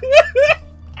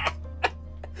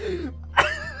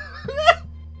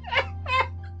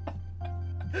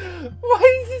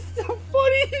 Why is this so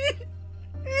funny?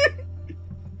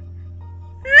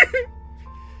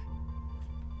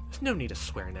 There's no need to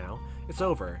swear now. It's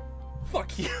over.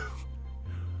 Fuck you.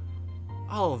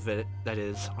 All of it, that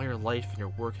is, all your life and your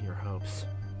work and your hopes.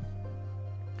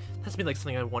 That's been like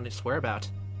something I wanted to swear about.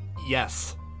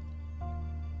 Yes.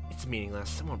 It's meaningless.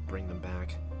 Someone bring them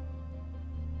back.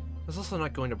 I was also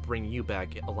not going to bring you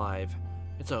back alive.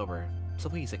 It's over. So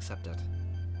please accept it.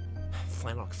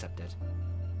 Fine, I'll accept it.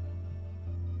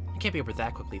 It can't be over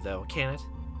that quickly, though, can it?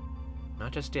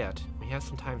 Not just yet. We have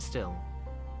some time still.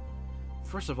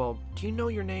 First of all, do you know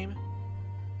your name?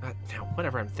 No,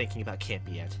 whatever I'm thinking about can't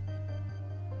be it.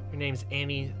 Your name's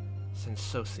Annie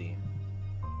Sensosi.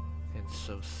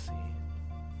 Sensosi.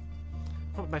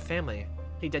 What about my family?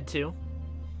 Are you dead too?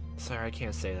 Sorry, I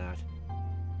can't say that.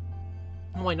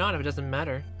 Why not if it doesn't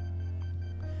matter?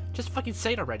 Just fucking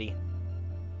say it already.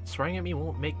 Swearing at me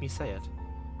won't make me say it.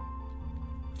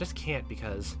 I just can't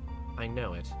because I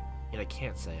know it, yet I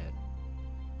can't say it.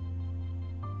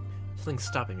 Something's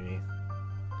stopping me.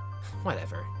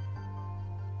 Whatever.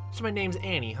 So my name's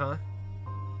Annie, huh?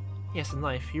 Yes, in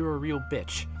life, you're a real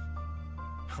bitch.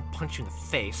 I'll punch you in the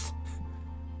face.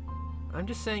 I'm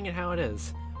just saying it how it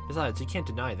is. Besides, you can't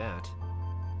deny that.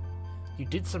 You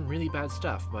did some really bad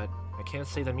stuff, but I can't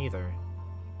say them either.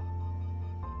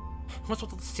 What's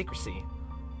with all the secrecy?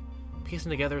 Piecing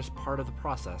together is part of the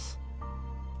process.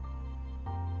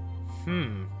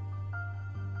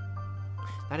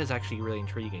 That is actually really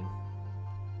intriguing.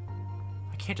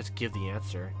 I can't just give the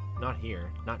answer. Not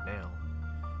here. Not now.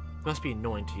 It must be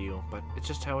annoying to you, but it's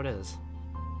just how it is.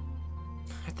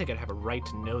 I think I'd have a right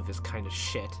to know this kind of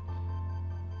shit.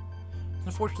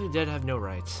 Unfortunately, the dead have no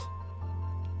rights.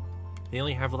 They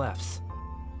only have lefts.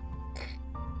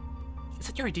 Is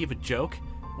that your idea of a joke?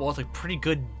 Well, it's a pretty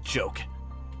good joke.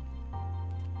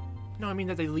 No, I mean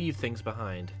that they leave things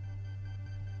behind.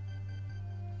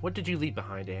 What did you leave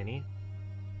behind, Annie?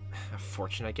 A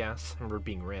fortune, I guess. I remember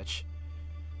being rich.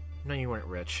 No, you weren't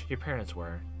rich. Your parents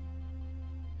were.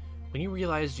 When you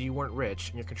realized you weren't rich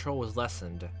and your control was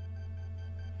lessened,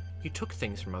 you took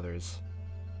things from others.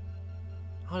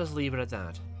 I'll just leave it at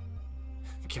that.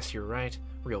 Guess you're right.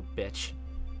 Real bitch.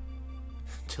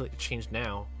 Until it changed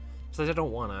now. Besides, I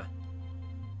don't wanna.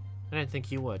 I didn't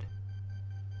think you would.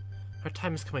 Our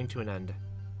time is coming to an end.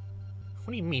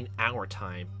 What do you mean, our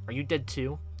time? Are you dead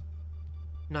too?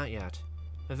 Not yet.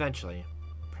 Eventually.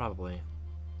 Probably.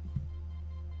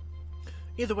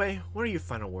 Either way, what are your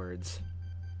final words?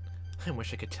 I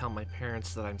wish I could tell my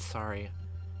parents that I'm sorry.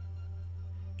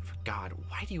 For God,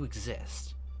 why do you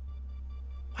exist?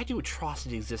 Why do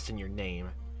atrocity exist in your name?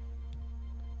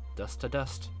 Dust to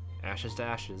dust, ashes to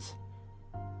ashes.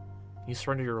 You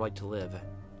surrender your right to live.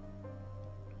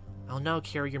 I'll now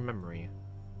carry your memory.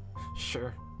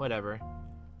 Sure, whatever.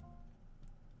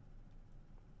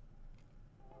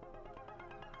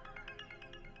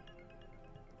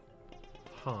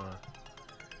 Huh.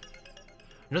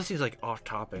 I know this seems like off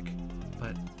topic,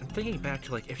 but I'm thinking back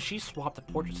to like, if she swapped the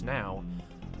portraits now,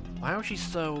 why was she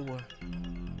so...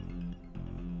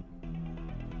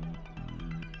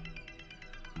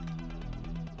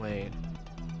 Wait.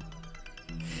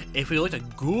 If we looked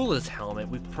at Gula's helmet,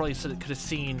 we probably could have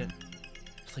seen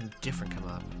something different come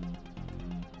up.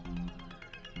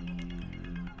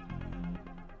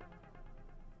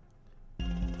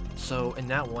 So, in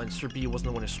that one, Sir B wasn't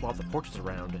the one who swapped the portraits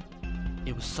around.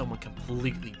 It was someone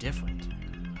completely different.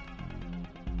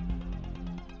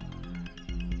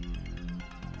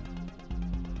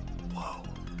 Whoa.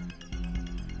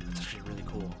 That's actually really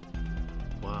cool.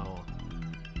 Wow.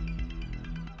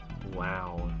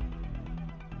 Wow.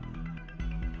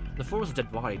 The floor was a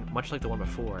dead body, much like the one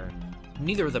before.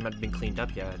 Neither of them had been cleaned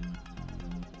up yet.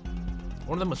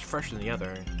 One of them was fresher than the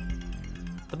other.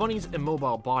 The bunny's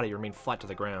immobile body remained flat to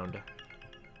the ground.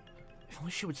 If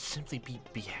only she would simply be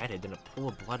beheaded and a pool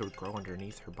of blood would grow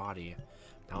underneath her body.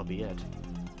 That would be it.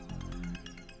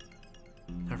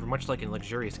 However, much like in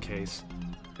Luxurious case,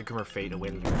 a grimmer fate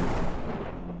awaited her.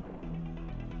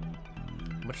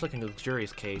 Much like in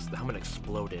Luxurious case, the helmet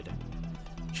exploded.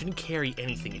 She didn't carry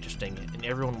anything interesting, and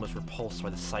everyone was repulsed by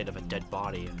the sight of a dead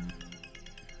body.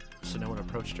 so no one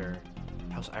approached her.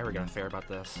 How's Ira gonna fare about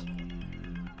this?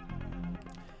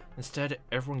 Instead,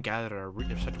 everyone gathered at a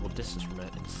respectable distance from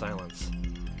it in silence.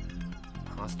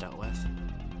 That's dealt with.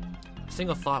 A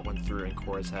single thought went through in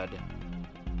Cora's head.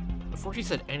 Before she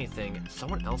said anything,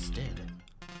 someone else did.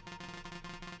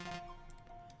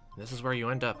 This is where you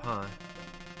end up, huh?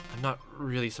 I'm not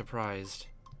really surprised.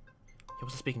 He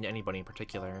wasn't speaking to anybody in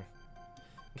particular.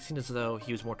 It seemed as though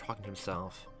he was more talking to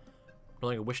himself. No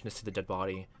longer wishing to see the dead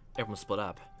body, everyone split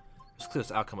up. It was clear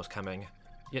this outcome was coming,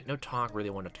 yet no talk really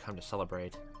wanted to come to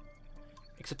celebrate.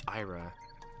 Except Ira.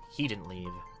 He didn't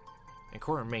leave. And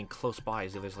Cora remained close by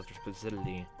as the others left her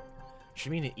vicinity. She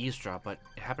didn't mean to eavesdrop, but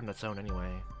it happened on its own anyway.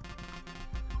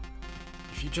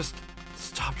 If you just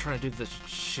stop trying to do this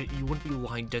shit, you wouldn't be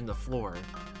lying dead on the floor.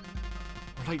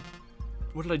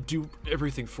 What did I do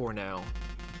everything for now?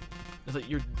 Now that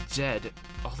you're dead,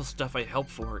 all the stuff I helped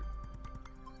for...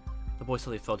 The boy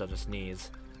slowly fell down to his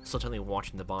knees, still intently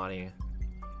watching the body.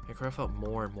 And Cora felt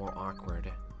more and more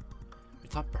awkward. She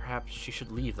thought perhaps she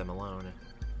should leave them alone.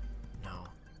 No,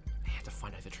 I have to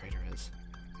find out who the traitor is.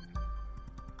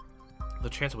 The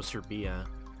chance it was Serbia.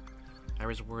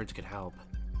 Ira's words could help.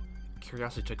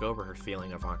 Curiosity took over her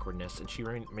feeling of awkwardness, and she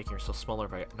ran, making herself smaller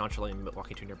by nonchalantly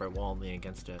walking to a nearby wall and leaning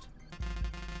against it.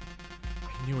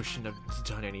 I knew I shouldn't have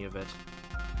done any of it.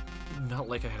 Not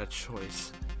like I had a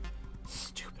choice.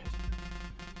 Stupid.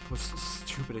 I was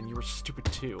stupid, and you were stupid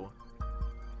too.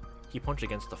 He punched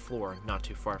against the floor, not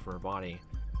too far from her body.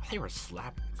 They were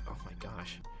slapped. Oh my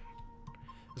gosh.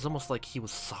 It was almost like he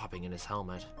was sobbing in his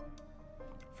helmet.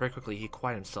 Very quickly, he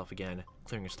quieted himself again,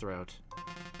 clearing his throat.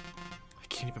 I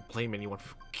can't even blame anyone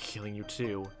for killing you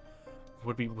too. It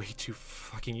would be way too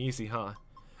fucking easy, huh?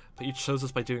 But you chose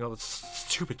this by doing all this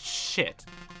stupid shit.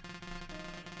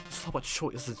 It's all about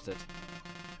choice, isn't it?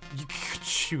 You could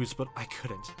choose, but I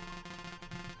couldn't.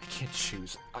 I can't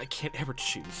choose. I can't ever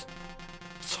choose.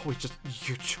 It's always just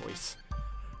your choice.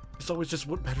 It's always just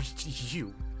what matters to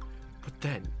you. But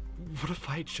then, what if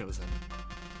I had chosen?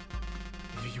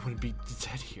 Maybe you wouldn't be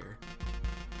dead here.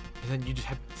 And then you'd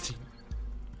have seen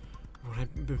when I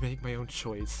make my own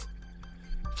choice.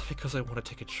 It's not because I want to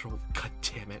take control. God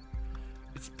damn it.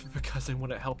 It's because I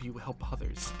want to help you help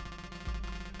others.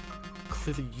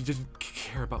 Clearly you didn't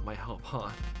care about my help, huh?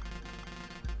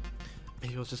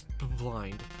 Maybe I was just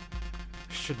blind.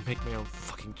 I shouldn't make my own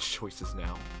fucking choices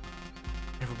now.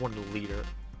 I never wanted a leader.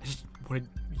 I just wanted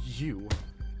you.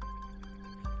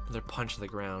 Another punch to the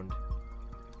ground.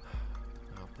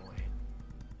 Oh boy.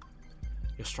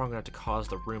 He was strong enough to cause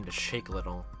the room to shake a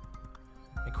little.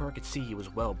 And Cora could see he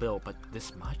was well built, but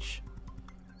this much?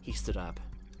 He stood up.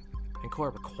 And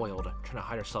Cora recoiled, trying to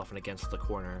hide herself in against the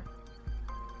corner.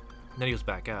 And then he was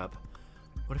back up.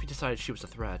 What if he decided she was a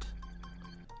threat?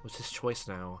 It was his choice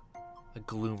now. A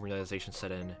gloom realization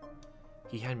set in.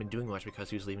 He hadn't been doing much because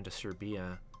he was leaving to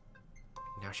Serbia.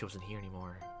 Now she wasn't here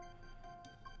anymore.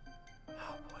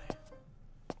 Oh boy.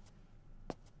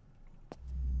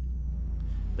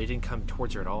 But he didn't come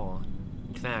towards her at all.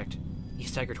 In fact, he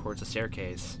staggered towards the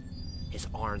staircase, his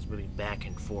arms moving back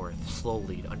and forth,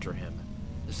 slowly under him,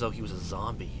 as though he was a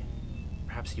zombie.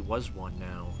 Perhaps he was one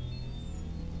now.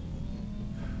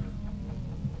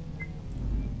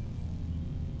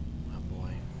 Oh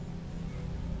boy.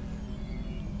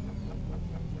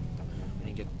 We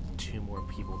didn't get 2 more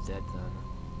people dead then.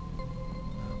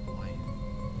 Oh boy.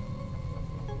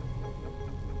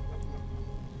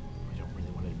 I don't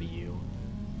really want it to be you.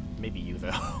 Maybe you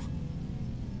though.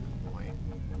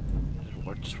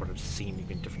 Just what I've seen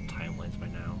in different timelines by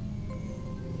now.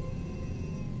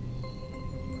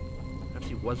 Perhaps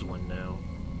he was one now.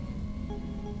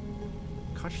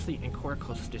 Cautiously, Cora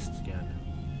closed his distance again.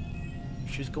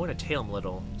 She was going to tail him a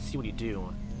little, see what he'd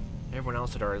do. Everyone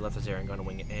else had already left this area and gone to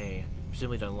Wing A,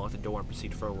 presumably to unlock the door and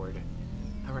proceed forward.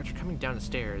 However, after coming down the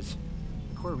stairs,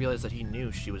 Cora realized that he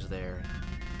knew she was there.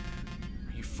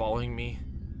 Are you following me?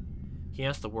 He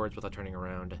asked the words without turning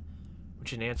around. When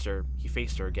she didn't answer, he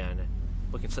faced her again,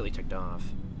 looking slightly ticked off,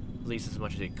 at least as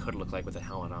much as he could look like with a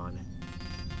helmet on.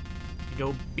 You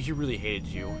know, he really hated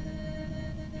you.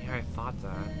 Yeah, I thought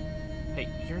that. Hey,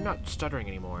 you're not stuttering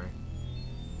anymore.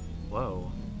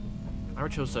 Whoa. I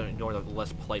chose to ignore the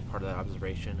less polite part of that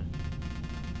observation.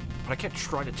 But I kept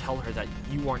trying to tell her that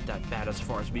you aren't that bad as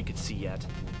far as we could see yet.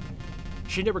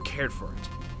 She never cared for it.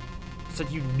 Said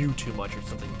you knew too much or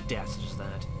something daft such as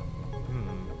that.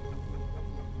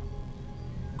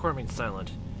 Cora remained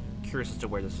silent, curious as to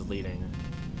where this was leading.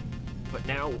 But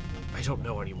now, I don't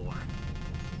know anymore.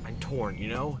 I'm torn, you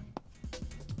know?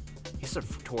 He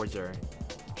stepped towards her.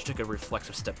 She took a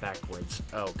reflexive step backwards.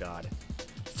 Oh god.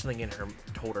 Something in her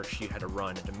told her she had to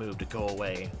run, to move, to go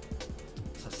away.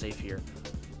 It's not safe here.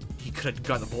 He could have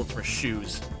gotten the bullets from his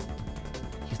shoes.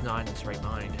 He's not in his right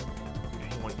mind.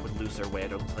 Anyone would lose their way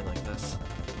out of something like this.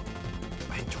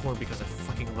 I'm torn because I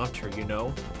fucking loved her, you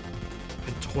know?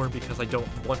 I'm torn because I don't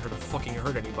want her to fucking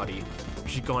hurt anybody.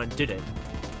 She gone and did it.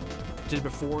 Did it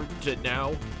before, did it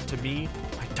now, to me,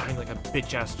 by dying like a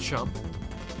bitch-ass chump.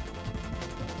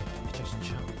 Bitch-ass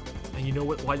chump. And you know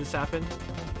why this happened?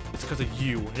 It's because of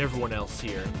you and everyone else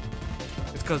here.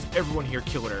 It's because everyone here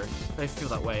killed her. I feel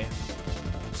that way.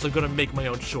 So I'm gonna make my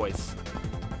own choice.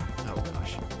 Oh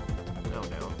gosh. Oh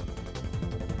no.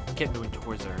 I kept moving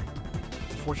towards her.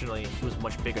 Unfortunately, he was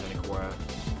much bigger than Ikora.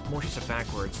 The more she stepped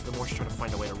backwards, the more she tried to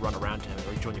find a way to run around him and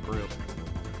rejoin the group.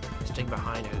 Staying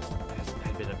behind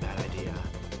had been a bad idea.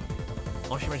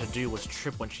 All she meant to do was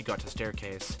trip when she got to the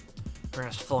staircase, her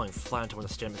ass falling flat into one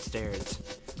of the stairs.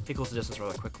 He closed the distance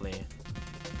rather quickly.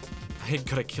 I ain't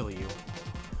gonna kill you.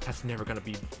 That's never going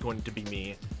to be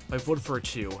me. I voted for her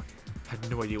too. I had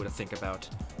no idea what to think about.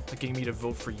 By getting me to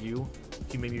vote for you,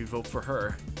 you made me vote for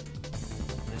her.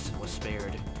 Innocent was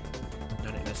spared.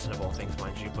 Not innocent of all things,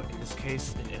 mind you, but in this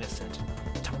case, an innocent.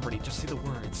 Already, just say the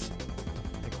words.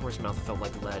 Ikora's mouth felt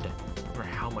like lead. No matter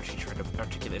how much she tried to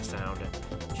articulate a sound,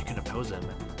 she couldn't oppose him.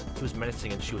 He was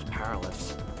menacing and she was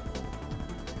powerless.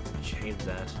 She hated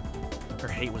that. Her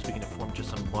hate was beginning to form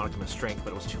just some modicum of strength,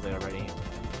 but it was too late already.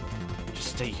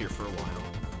 Just stay here for a while.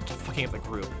 Stop fucking up the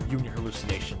group, you and your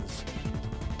hallucinations.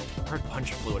 A hard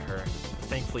punch flew at her.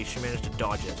 Thankfully, she managed to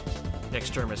dodge it. In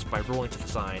extremis, by rolling to the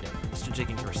side, instead of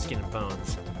taking to her skin and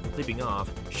bones. Leaping off,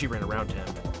 she ran around him.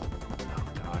 Oh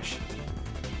gosh.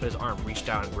 But his arm reached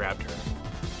out and grabbed her.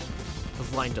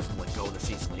 The lion doesn't let go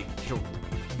this easily. You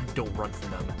don't run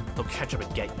from them. They'll catch up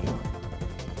and get you.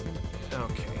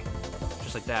 Okay.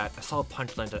 Just like that, a solid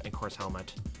punch landed on Ikora's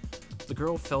helmet. The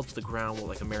girl fell to the ground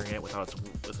like a marionette without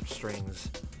its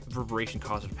strings. The reverberation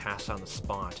caused her to pass out on the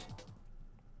spot.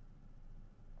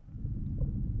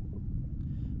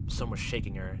 Someone was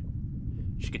shaking her.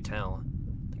 She could tell.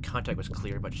 The contact was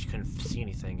clear, but she couldn't see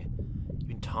anything.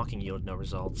 Even talking yielded no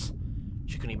results.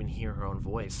 She couldn't even hear her own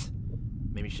voice.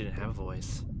 Maybe she didn't have a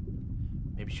voice.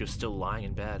 Maybe she was still lying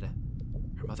in bed.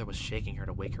 Her mother was shaking her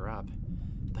to wake her up.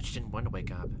 But she didn't want to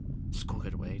wake up. School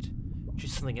could wait. She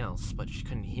did something else, but she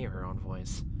couldn't hear her own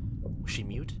voice. Was she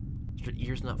mute? Did her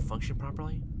ears not function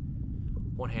properly?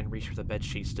 One hand reached for the bed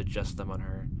sheets to adjust them on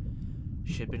her.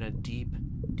 She had been in a deep,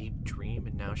 deep dream,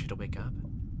 and now she had to wake up.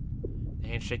 The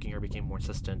hand shaking her became more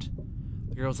insistent.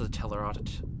 The girl was a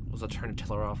turn to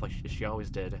tell her off like she always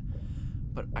did.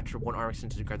 But after one arm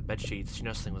extended to grab the bed sheets, she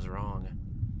noticed something was wrong.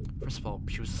 First of all,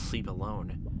 she was asleep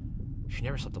alone. She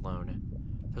never slept alone.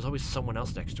 There was always someone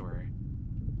else next to her.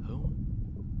 Who?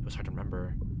 It was hard to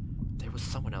remember. There was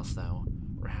someone else, though.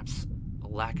 Perhaps a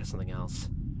lack of something else.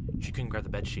 She couldn't grab the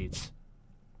bed sheets.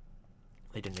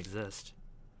 They didn't exist.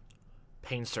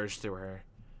 Pain surged through her.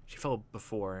 She fell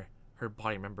before. Her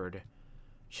body remembered.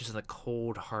 She was in the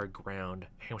cold, hard ground.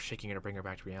 Hand was shaking her to bring her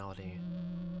back to reality.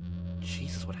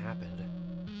 Jesus, what happened?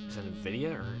 Is it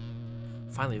NVIDIA, or...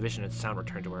 Finally, vision and sound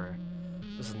returned to her.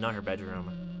 This is not her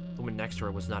bedroom. The woman next to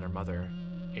her was not her mother.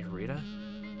 Rita?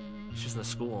 She was in the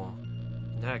school.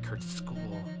 And that occurred at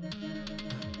school.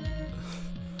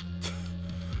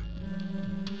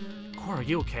 Cora, are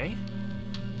you okay?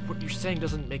 What you're saying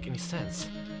doesn't make any sense.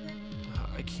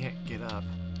 I can't get up.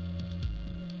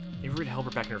 Rita held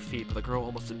her back on her feet, but the girl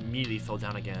almost immediately fell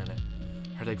down again.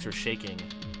 Her legs were shaking.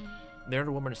 There,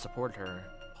 the woman supported her,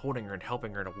 holding her and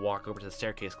helping her to walk over to the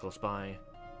staircase close by.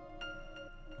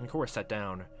 And Cora sat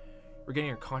down, regaining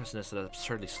her consciousness at an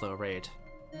absurdly slow rate.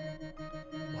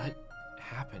 What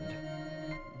happened?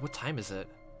 What time is it?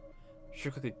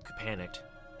 She quickly panicked.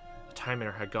 The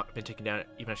timer had been taken down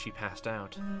even as she passed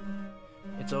out.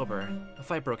 It's over. A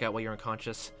fight broke out while you were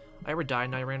unconscious. I ever died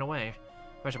and I ran away.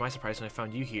 Imagine my surprise when I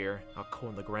found you here, out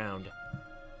cold on the ground.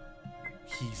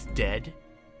 He's dead?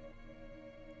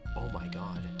 Oh my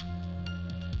god.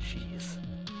 Jeez.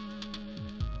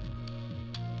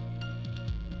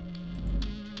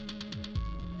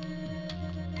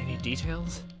 Any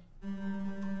details?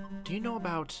 Do you know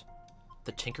about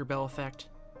the Tinkerbell effect?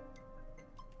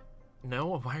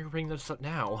 No? Why are you bringing this up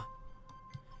now?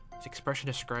 His expression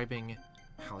describing...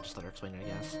 I'll just let her explain it, I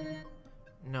guess.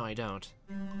 No, I don't.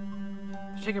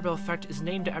 The Tinkerbell effect is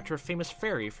named after a famous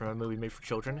fairy from a movie made for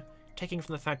children, taking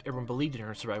from the fact everyone believed in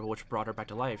her survival, which brought her back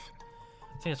to life.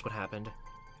 I think that's what happened.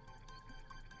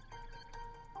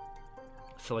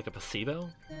 So like a placebo?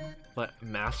 But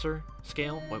master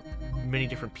scale? What many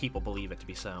different people believe it to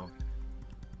be so.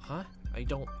 Huh? I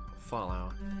don't follow.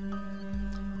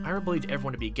 Ira believed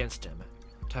everyone to be against him,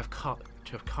 to have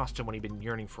cost him what he'd been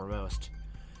yearning for most.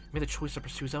 He made the choice to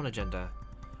pursue his own agenda.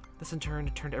 This in turn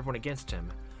turned everyone against him,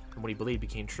 and what he believed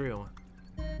became true.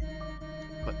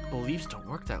 But beliefs don't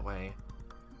work that way.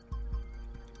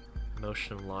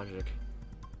 Emotion and logic.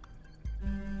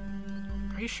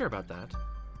 Are you sure about that?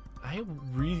 I'm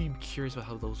really curious about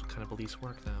how those kind of beliefs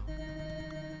work, though.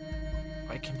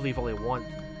 I can believe all I want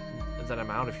that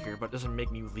I'm out of here, but it doesn't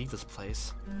make me leave this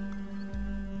place.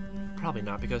 Probably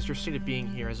not, because your state of being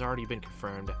here has already been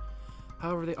confirmed.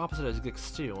 However, the opposite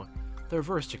exists too. The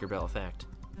reverse Tinkerbell effect.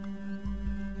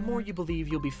 The more you believe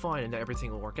you'll be fine and that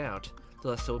everything will work out, the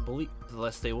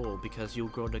less they will, because you'll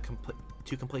grow to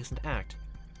complacent act.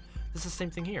 This is the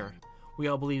same thing here. We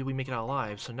all believe we make it out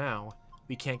alive, so now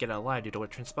we can't get out alive due to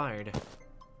what transpired.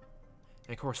 And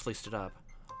of course, Lee stood up,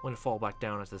 went to fall back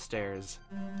down onto the stairs.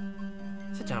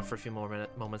 Sit down for a few more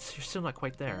moments. You're still not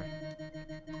quite there.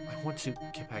 I want to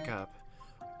get back up.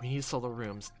 We need to sell the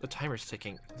rooms. The timer's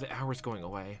ticking. The hour's going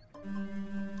away.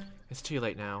 It's too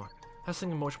late now. I have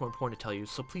something much more important to tell you,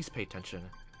 so please pay attention.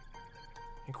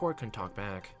 And Cora couldn't talk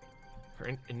back.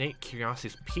 Her innate curiosity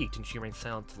was piqued, and she remained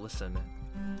silent to listen.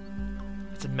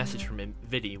 It's a message from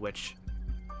Vidi, which,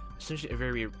 as soon as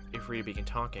Ifrita began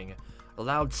talking, a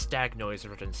loud stag noise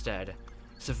erupted instead. A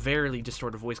severely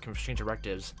distorted voice came from strange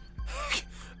directives.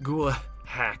 Gula,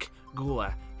 hack,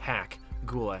 Gula, hack,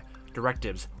 Gula.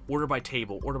 Directives, order by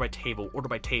table, order by table, order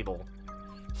by table.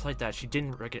 Just like that, she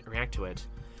didn't react to it,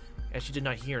 as she did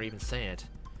not hear or even say it.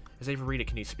 As Ifrita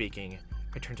continued speaking,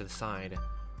 I turned to the side.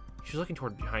 She was looking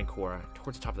toward behind Cora,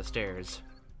 towards the top of the stairs.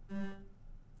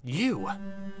 You!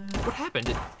 What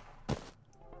happened?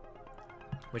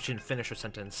 When she didn't finish her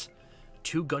sentence,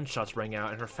 2 gunshots rang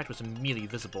out and her effect was immediately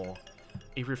visible.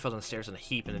 Avery fell down the stairs in a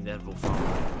heap in inevitable fall.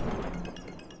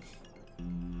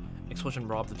 An explosion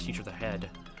robbed the teacher of the head,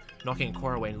 knocking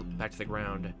Cora away and back to the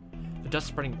ground. The dust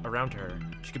spreading around her,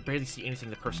 she could barely see anything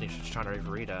the person who shot her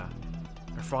Everita.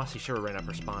 A frosty shiver ran up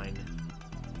her spine.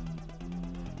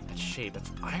 That shape,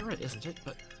 that's Ira, isn't it?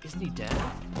 But isn't he dead?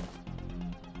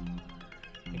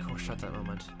 And Cora shot that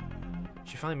moment.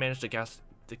 She finally managed to catch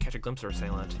a glimpse of her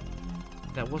assailant.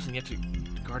 That wasn't yet to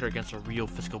guard her against a real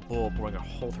physical bull boring a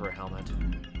hole through her helmet.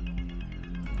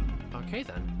 Okay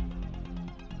then.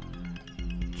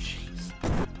 Jeez.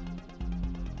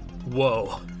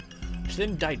 Whoa. She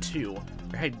didn't die too.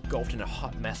 Her head engulfed in a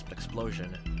hot mess of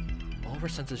explosion. All of her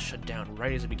senses shut down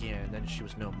right as it began, and then she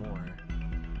was no more.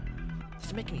 It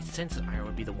doesn't make any sense that Ira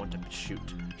would be the one to shoot.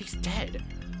 He's dead.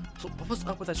 So what was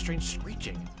up with that strange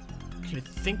screeching? I couldn't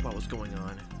even think what was going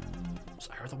on. Was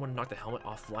Ira the one to knock the helmet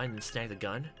offline and snag the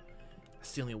gun?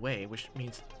 That's the only way, which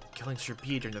means killing Sir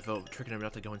B during the vote triggered him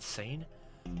enough to go insane?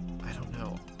 I don't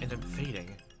know. And I'm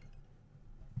fading.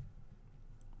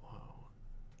 Whoa.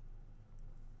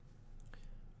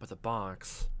 But the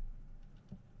box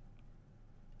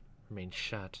remained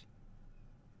shut.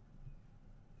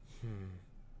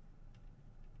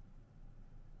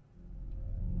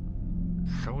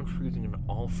 So intriguing on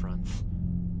all fronts.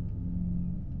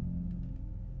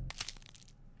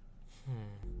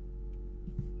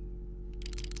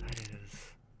 That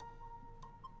is...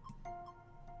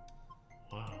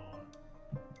 Whoa.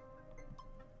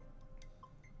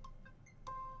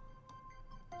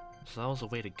 So that was a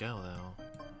way to go, though.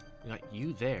 We got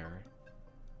you there.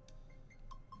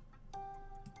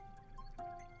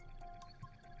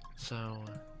 So...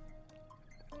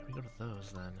 we go to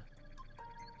those, then.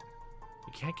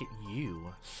 We can't get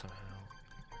you, somehow.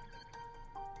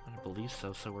 I don't believe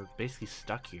so, so we're basically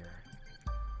stuck here.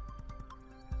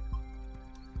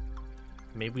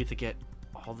 Maybe we have to get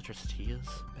all the Tristias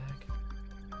back?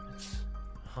 It's...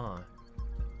 huh.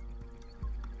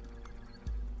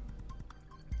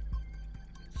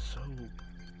 So...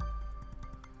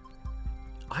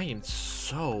 I am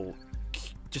so...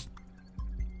 just...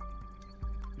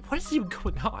 what is even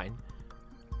going on?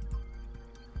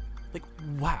 Like,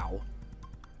 wow.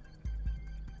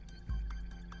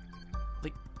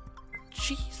 Like,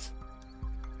 jeez.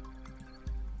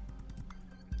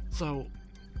 So,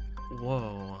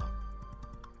 whoa.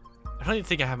 I don't even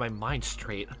think I have my mind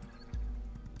straight.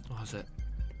 What was it?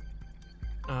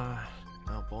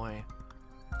 Oh boy.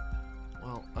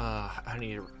 Well, I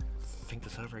need to think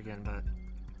this over again, but...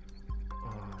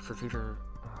 for future...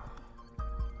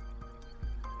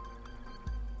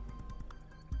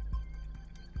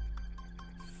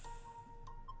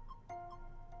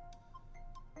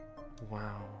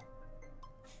 Wow.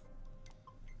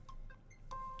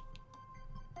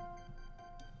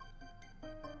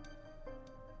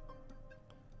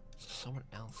 So someone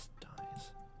else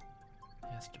dies. It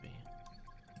has to be.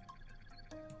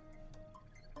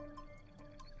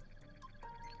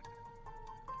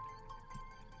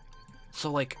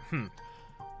 So like,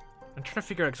 I'm trying to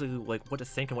figure out actually, like, what to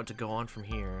think and what to go on from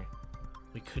here.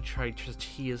 We could try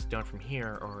Tristia's down from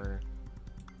here, or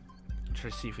try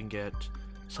to see if we can get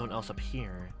someone else up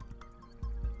here.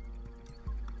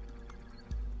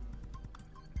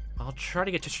 I'll try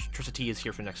to get Tristia's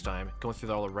here for next time, going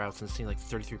through all the routes and seeing like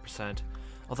 33%.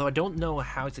 Although I don't know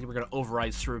how exactly we're going to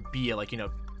override Serbia, like, you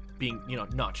know, being, you know,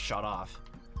 not shot off.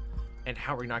 And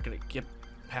how we're not going to get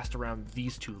passed around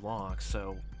these two logs,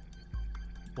 so...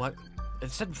 What? I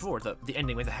said before, the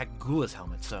ending, we have to hack Gula's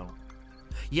helmet, so...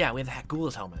 Yeah, we have to hack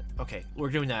Gula's helmet. Okay, we're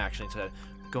doing that actually instead.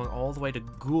 Going all the way to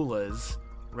Gula's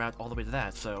route, all the way to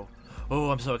that, so...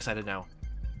 Oh, I'm so excited now.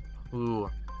 Ooh.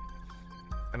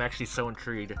 I'm actually so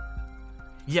intrigued.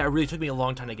 Yeah, it really took me a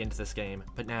long time to get into this game,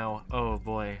 but now, oh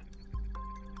boy.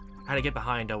 I had to get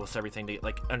behind almost everything to,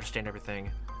 like, understand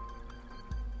everything.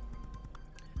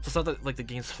 So it's not that, like, the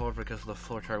game's slower because of the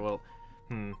flowchart. Well,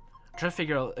 I'm trying to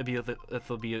figure out if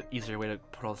there'll be an easier way to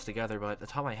put all this together, but at the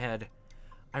top of my head,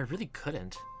 I really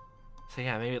couldn't. So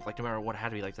yeah, maybe, like, no matter what, it had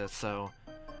to be like this, so...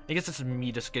 I guess it's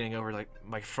me just getting over, like,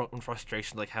 my own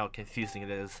frustration, like, how confusing it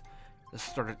is. Just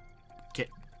started get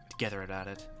together at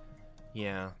it.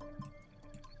 Yeah.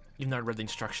 Even though I read the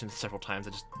instructions several times,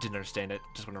 I just didn't understand it.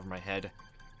 Just went over my head.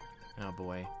 Oh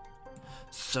boy.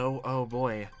 So, oh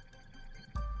boy.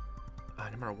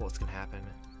 No matter what's gonna happen,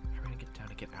 how are we gonna get down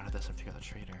to get out of this and figure out the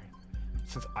traitor?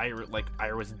 Since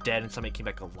Ira was dead and somebody came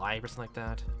back alive or something like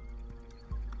that.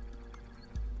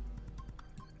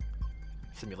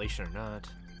 Simulation or not.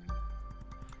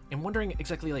 I'm wondering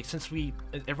exactly, like, since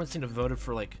everyone seemed to have voted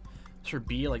for, like,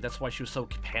 Serbia, like, that's why she was so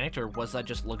panicked, or was that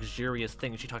just luxurious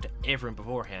thing she talked to everyone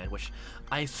beforehand, which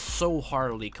I so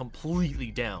heartily, completely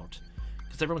doubt.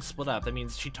 Because everyone split up, that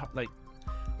means she talked, like,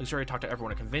 Luxuria talked to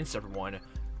everyone and convinced everyone,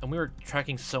 and we were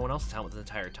tracking someone else's helmet the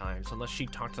entire time, so unless she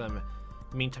talked to them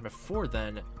the meantime before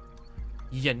then,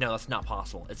 yeah, no, that's not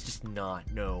possible. It's just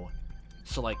not, no.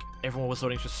 So, like, everyone was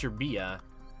voting for Serbia,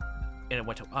 and it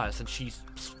went to us, and she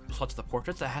swapped to the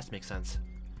portraits. That has to make sense.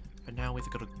 But now we have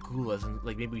to go to Gula's, and,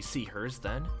 like, maybe we see hers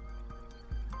then?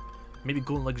 Maybe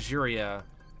Gula and Luxuria...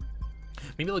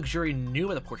 Maybe Luxuria knew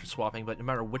about the portrait swapping, but no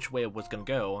matter which way it was gonna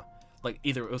go, like,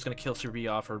 either it was gonna kill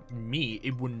Serbia off or me,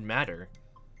 it wouldn't matter.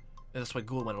 And that's why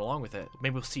Gula went along with it.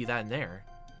 Maybe we'll see that in there.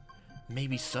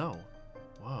 Maybe so.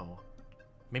 Whoa.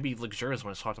 Maybe Luxuria's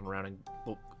want to swap them around, and,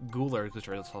 well, Gula or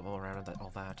Luxuria swap them around and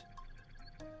all that.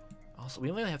 Also,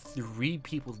 we only have 3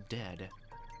 people dead.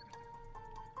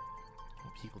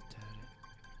 People dead.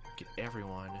 Get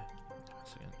everyone. A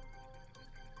second.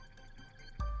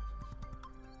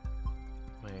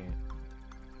 Wait.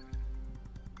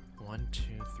 1, 2,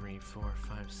 3, 4,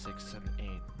 5, 6, 7, 8.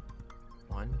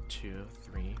 1, 2,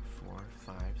 3, 4,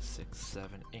 5, 6,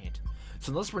 7, 8.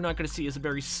 So unless we're not going to see is a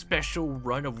very special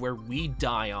run of where we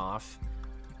die off,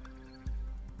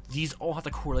 these all have to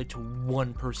correlate to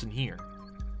one person here.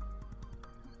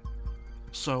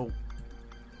 So...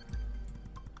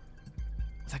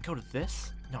 Does that go to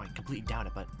this? No, I completely doubt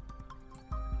it, but...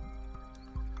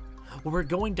 Well, we're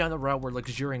going down the route where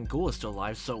Luxuria and Gula is still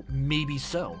alive, so maybe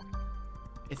so.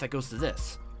 If that goes to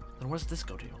this, then where does this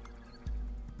go to?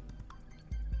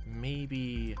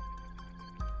 Maybe...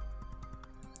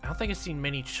 I don't think I've seen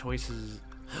many choices...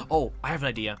 Oh, I have an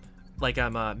idea. Like,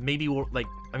 maybe we'll, like,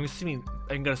 I'm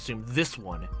gonna assume this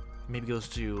one maybe goes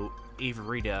to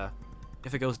Averita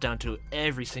if it goes down to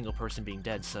every single person being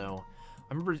dead, so...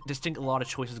 I remember distinct a lot of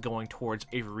choices going towards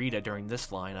Averita during this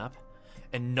lineup,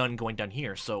 and none going down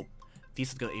here, so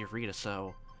these go to Averita,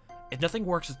 so if nothing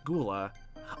works with Gula,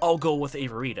 I'll go with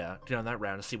Averita down that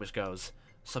round to see which goes.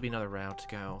 So that'll be another round to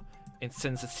go. And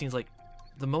since it seems like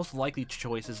the most likely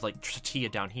choice is like Tristia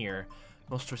down here,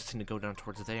 most choices seem to go down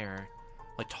towards there,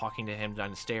 like talking to him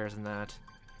down the stairs and that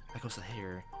goes to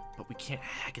here, but we can't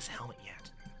hack his helmet yet,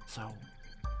 so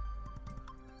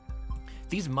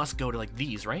these must go to like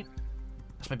these, right?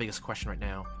 That's my biggest question right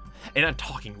now. And I'm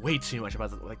talking way too much about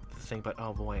the thing, but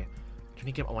oh boy. Let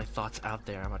me get all my thoughts out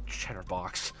there. I'm a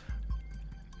chatterbox.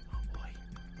 Oh boy.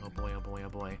 Oh boy, oh boy, oh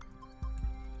boy.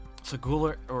 So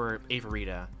Gula or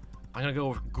Averita. I'm gonna go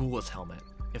with Gula's helmet,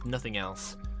 if nothing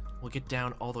else. We'll get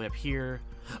down all the way up here.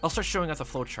 I'll start showing off the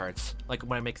flowcharts, like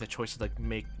when I make the choices, like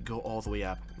go all the way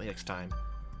up next time.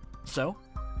 So,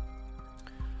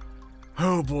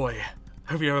 oh boy.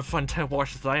 Hope you have a fun time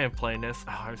watching as I am playing this.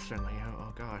 Oh, I'm certainly,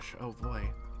 oh gosh, oh boy.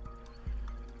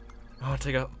 Oh, it'll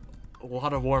take a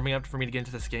lot of warming up for me to get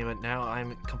into this game, but now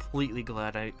I'm completely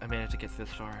glad I managed to get this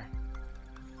far.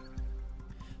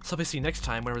 So I'll see you next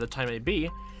time, whenever the time may be,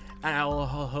 and I'll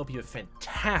hope you have a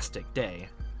fantastic day.